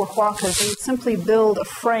stones that were huacas. They would simply build a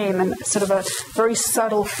frame and sort of a very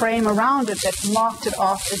subtle frame around it that marked it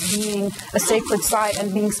off as being a sacred site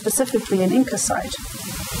and being specifically an Inca site.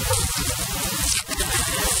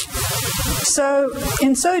 So,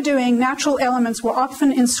 in so doing, natural elements were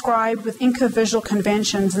often inscribed with Inca visual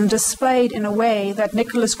conventions and displayed in a way that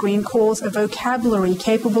Nicholas Green calls a vocabulary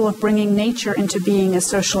capable of bringing nature into being as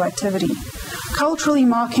social activity. Culturally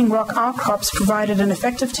marking rock outcrops provided an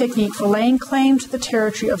effective technique for laying claim to the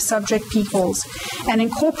territory of subject peoples and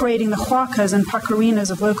incorporating the huacas and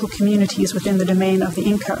pacarinas of local communities within the domain of the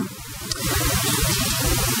Inca.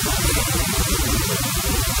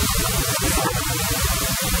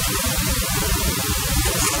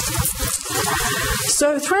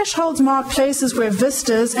 So thresholds mark places where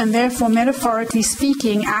vistas and therefore metaphorically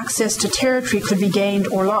speaking access to territory could be gained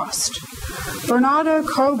or lost. Bernardo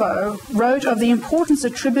Cobo wrote of the importance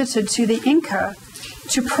attributed to the Inca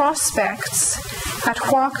to prospects at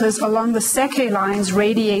huacas along the Seque lines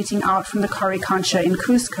radiating out from the Coricancha in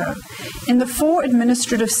Cusco. In the 4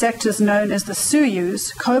 administrative sectors known as the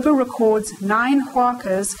Suyus, Cobo records 9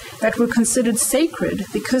 huacas that were considered sacred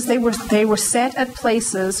because they were set at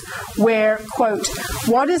places where, quote,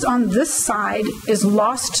 what is on this side is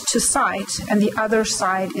lost to sight and the other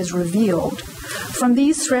side is revealed. From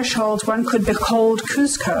these thresholds, one could behold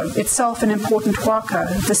Cusco, itself an important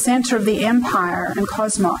huaca, the center of the empire and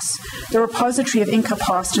cosmos, the repository of Inca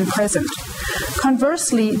past and present.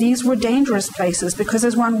 Conversely, these were dangerous places because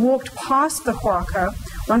as one walked past the huaca,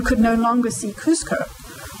 one could no longer see Cusco.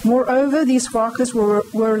 Moreover, these huacas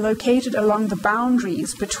were located along the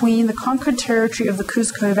boundaries between the conquered territory of the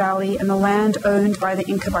Cuzco Valley and the land owned by the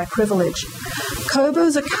Inca by privilege.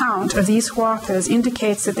 Cobo's account of these huacas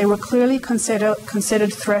indicates that they were clearly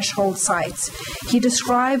considered threshold sites. He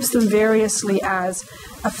describes them variously as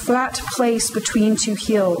a flat place between 2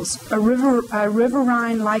 hills, a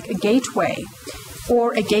riverine like a gateway,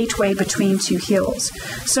 or a gateway between 2 hills.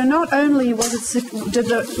 So not only were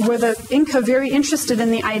the Inca very interested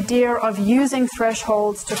in the idea of using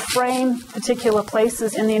thresholds to frame particular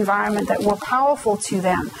places in the environment that were powerful to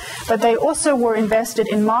them, but they also were invested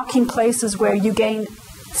in marking places where you gained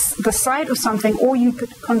the sight of something or you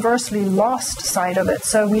conversely lost sight of it.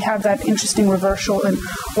 So we have that interesting reversal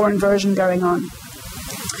or inversion going on.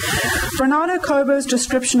 Bernardo Cobo's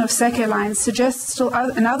description of Seque lines suggests still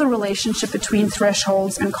another relationship between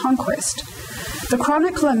thresholds and conquest. The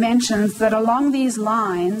chronicler mentions that along these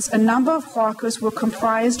lines, a number of huacas were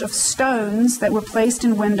comprised of stones that were placed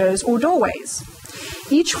in windows or doorways.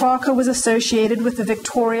 Each huaca was associated with a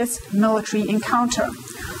victorious military encounter.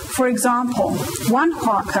 For example, one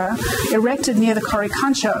huaca erected near the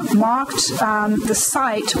Coricancha marked the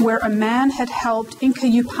site where a man had helped Inca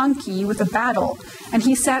Yupanqui with a battle, and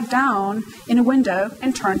he sat down in a window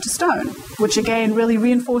and turned to stone, which again really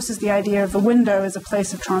reinforces the idea of the window as a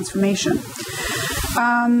place of transformation.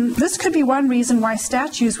 This could be one reason why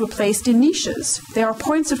statues were placed in niches. They are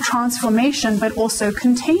points of transformation, but also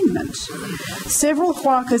containment. Several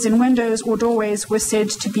huacas in windows or doorways were said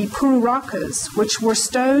to be pururacas, which were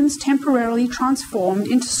stones temporarily transformed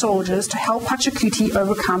into soldiers to help Pachacuti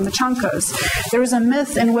overcome the Chancas. There is a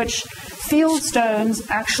myth in which field stones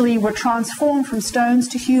actually were transformed from stones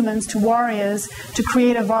to humans to warriors to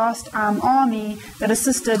create a vast army that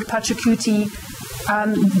assisted Pachacuti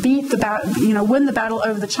win the battle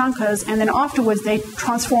over the Chancas, and then afterwards they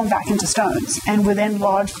transformed back into stones and were then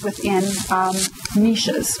lodged within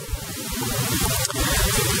niches.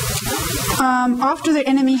 After the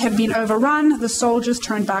enemy had been overrun, the soldiers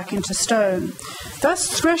turned back into stone. Thus,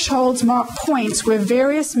 thresholds mark points where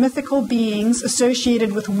various mythical beings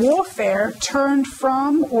associated with warfare turned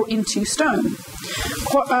from or into stone.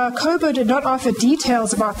 Kobo did not offer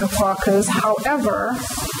details about the huacas, however...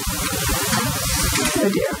 Oh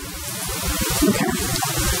dear. Okay.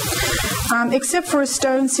 Except for a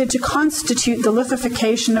stone said to constitute the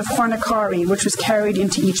lithification of Huanacari, which was carried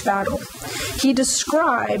into each battle. He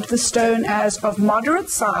described the stone as of moderate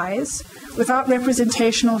size, without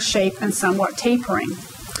representational shape and somewhat tapering.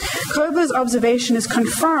 Kobo's observation is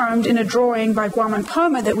confirmed in a drawing by Guaman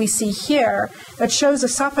Poma that we see here that shows a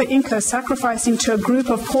Sapa Inca sacrificing to a group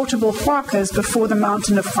of portable huacas before the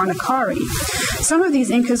mountain of Huanacari. Some of these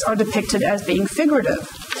Incas are depicted as being figurative,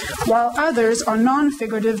 while others are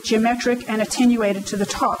non-figurative, geometric, and attenuated to the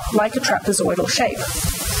top, like a trapezoidal shape.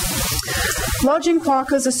 Lodging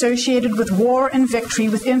huacas associated with war and victory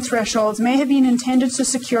within thresholds may have been intended to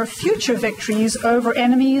secure future victories over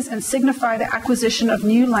enemies and signify the acquisition of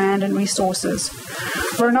new land and resources.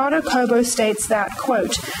 Bernardo Kobo states that,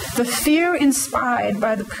 quote, the fear inspired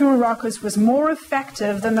by the Pururacas was more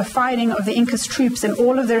effective than the fighting of the Inca's troops in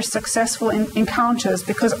all of their successful encounters,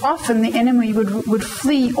 because often the enemy would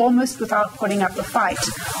flee almost without putting up a fight,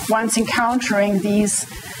 once encountering these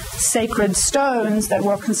sacred stones that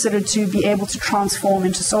were considered to be able to transform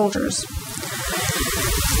into soldiers.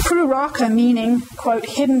 Pururaca, meaning, quote,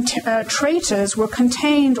 hidden traitors, were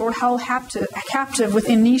contained or held captive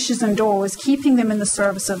within niches and doors, keeping them in the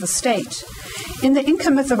service of the state. In the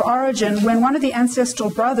Inca myth of origin, when one of the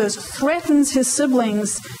ancestral brothers threatens his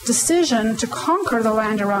siblings' decision to conquer the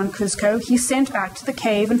land around Cuzco, he's sent back to the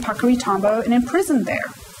cave in Pacaritambo and imprisoned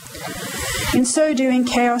there. In so doing,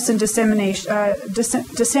 chaos and dissension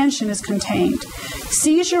is contained.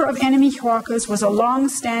 Seizure of enemy huacas was a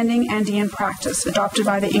long-standing Andean practice adopted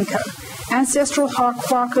by the Inca. Ancestral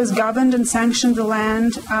huacas governed and sanctioned the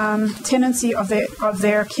land tenancy of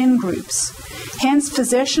their kin groups. Hence,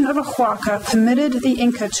 possession of a huaca permitted the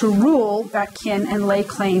Inca to rule that kin and lay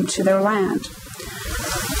claim to their land.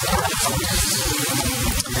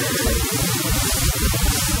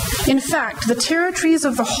 In fact, the territories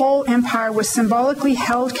of the whole empire were symbolically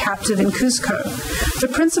held captive in Cuzco. The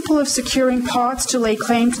principle of securing parts to lay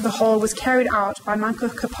claim to the whole was carried out by Manco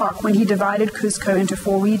Capac when he divided Cuzco into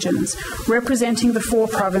 4 regions, representing the 4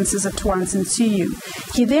 provinces of Tuanzin-Suyu.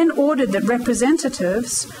 He then ordered that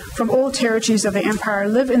representatives from all territories of the empire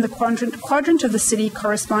live in the quadrant of the city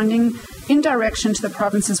corresponding in direction to the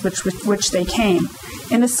provinces which they came.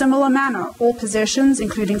 In a similar manner, all possessions,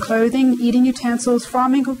 including clothing, eating utensils,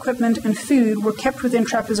 farming equipment, and food, were kept within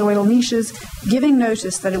trapezoidal niches, giving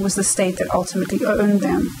notice that it was the state that ultimately owned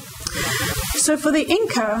them. So for the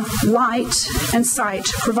Inca, light and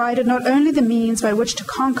sight provided not only the means by which to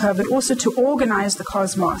conquer, but also to organize the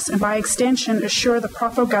cosmos, and by extension assure the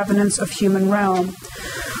proper governance of human realm.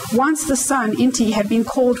 Once the sun, Inti, had been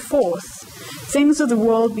called forth, things of the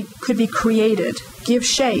world could be created, give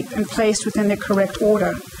shape, and placed within their correct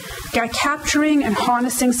order. By capturing and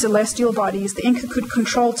harnessing celestial bodies, the Inca could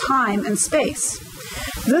control time and space.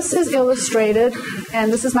 This is illustrated,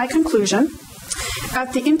 and this is my conclusion,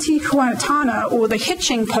 at the Intihuatana, or the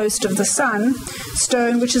hitching post of the sun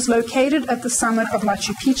stone, which is located at the summit of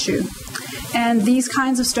Machu Picchu. And these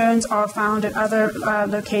kinds of stones are found at other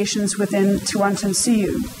locations within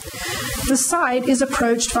Tuanzin-Suyu. The site is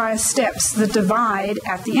approached via steps that divide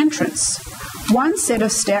at the entrance. One set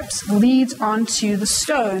of steps leads onto the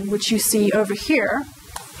stone, which you see over here,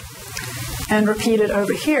 and repeated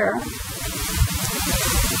over here.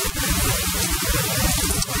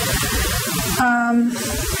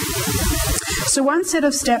 So one set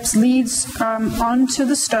of steps leads onto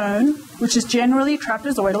the stone, which is generally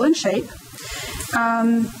trapezoidal in shape,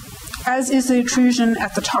 as is the intrusion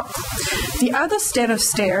at the top. The other set of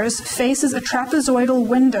stairs faces a trapezoidal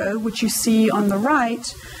window, which you see on the right,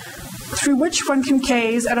 through which one can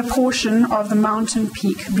gaze at a portion of the mountain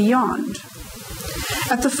peak beyond.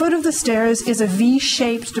 At the foot of the stairs is a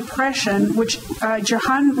V-shaped depression, which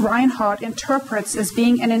Johann Reinhardt interprets as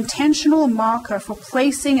being an intentional marker for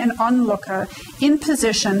placing an onlooker in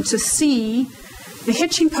position to see the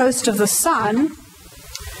hitching post of the sun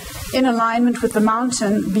in alignment with the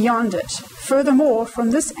mountain beyond it. Furthermore,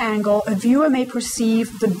 from this angle, a viewer may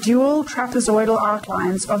perceive the dual trapezoidal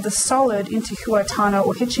outlines of the solid Intihuatana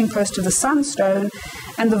or hitching post of the sunstone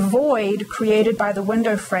and the void created by the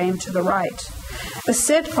window frame to the right. A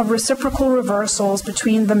set of reciprocal reversals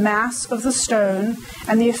between the mass of the stone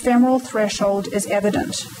and the ephemeral threshold is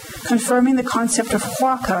evident, confirming the concept of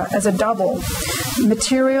huaca as a double,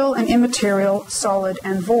 material and immaterial, solid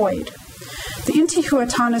and void. The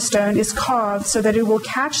Intihuatana stone is carved so that it will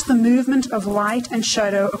catch the movement of light and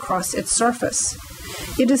shadow across its surface.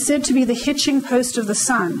 It is said to be the hitching post of the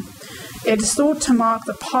sun. It is thought to mark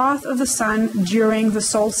the path of the sun during the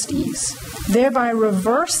solstice, thereby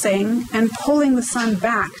reversing and pulling the sun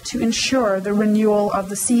back to ensure the renewal of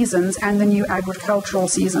the seasons and the new agricultural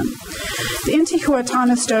season. The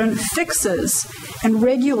Intihuatana stone fixes and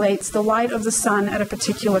regulates the light of the sun at a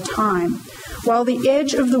particular time, while the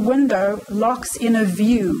edge of the window locks in a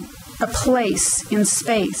view, a place in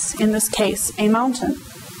space, in this case, a mountain.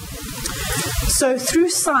 So through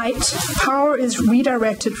sight, power is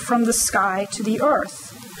redirected from the sky to the earth.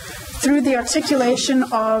 Through the articulation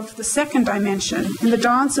of the second dimension, in the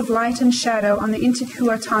dance of light and shadow on the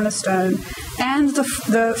Intihuatana stone and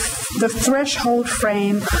the threshold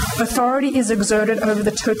frame, authority is exerted over the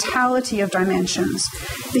totality of dimensions.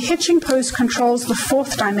 The hitching post controls the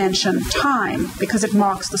fourth dimension, time, because it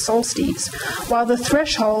marks the solstice, while the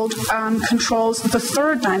threshold controls the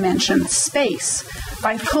third dimension, space,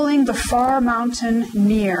 by pulling the far mountain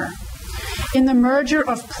near. In the merger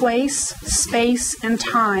of place, space, and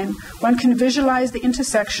time, one can visualize the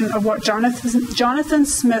intersection of what Jonathan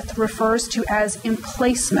Smith refers to as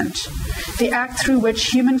emplacement, the act through which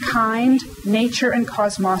humankind, nature, and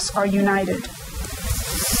cosmos are united.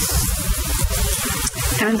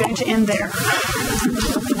 And I'm going to end there.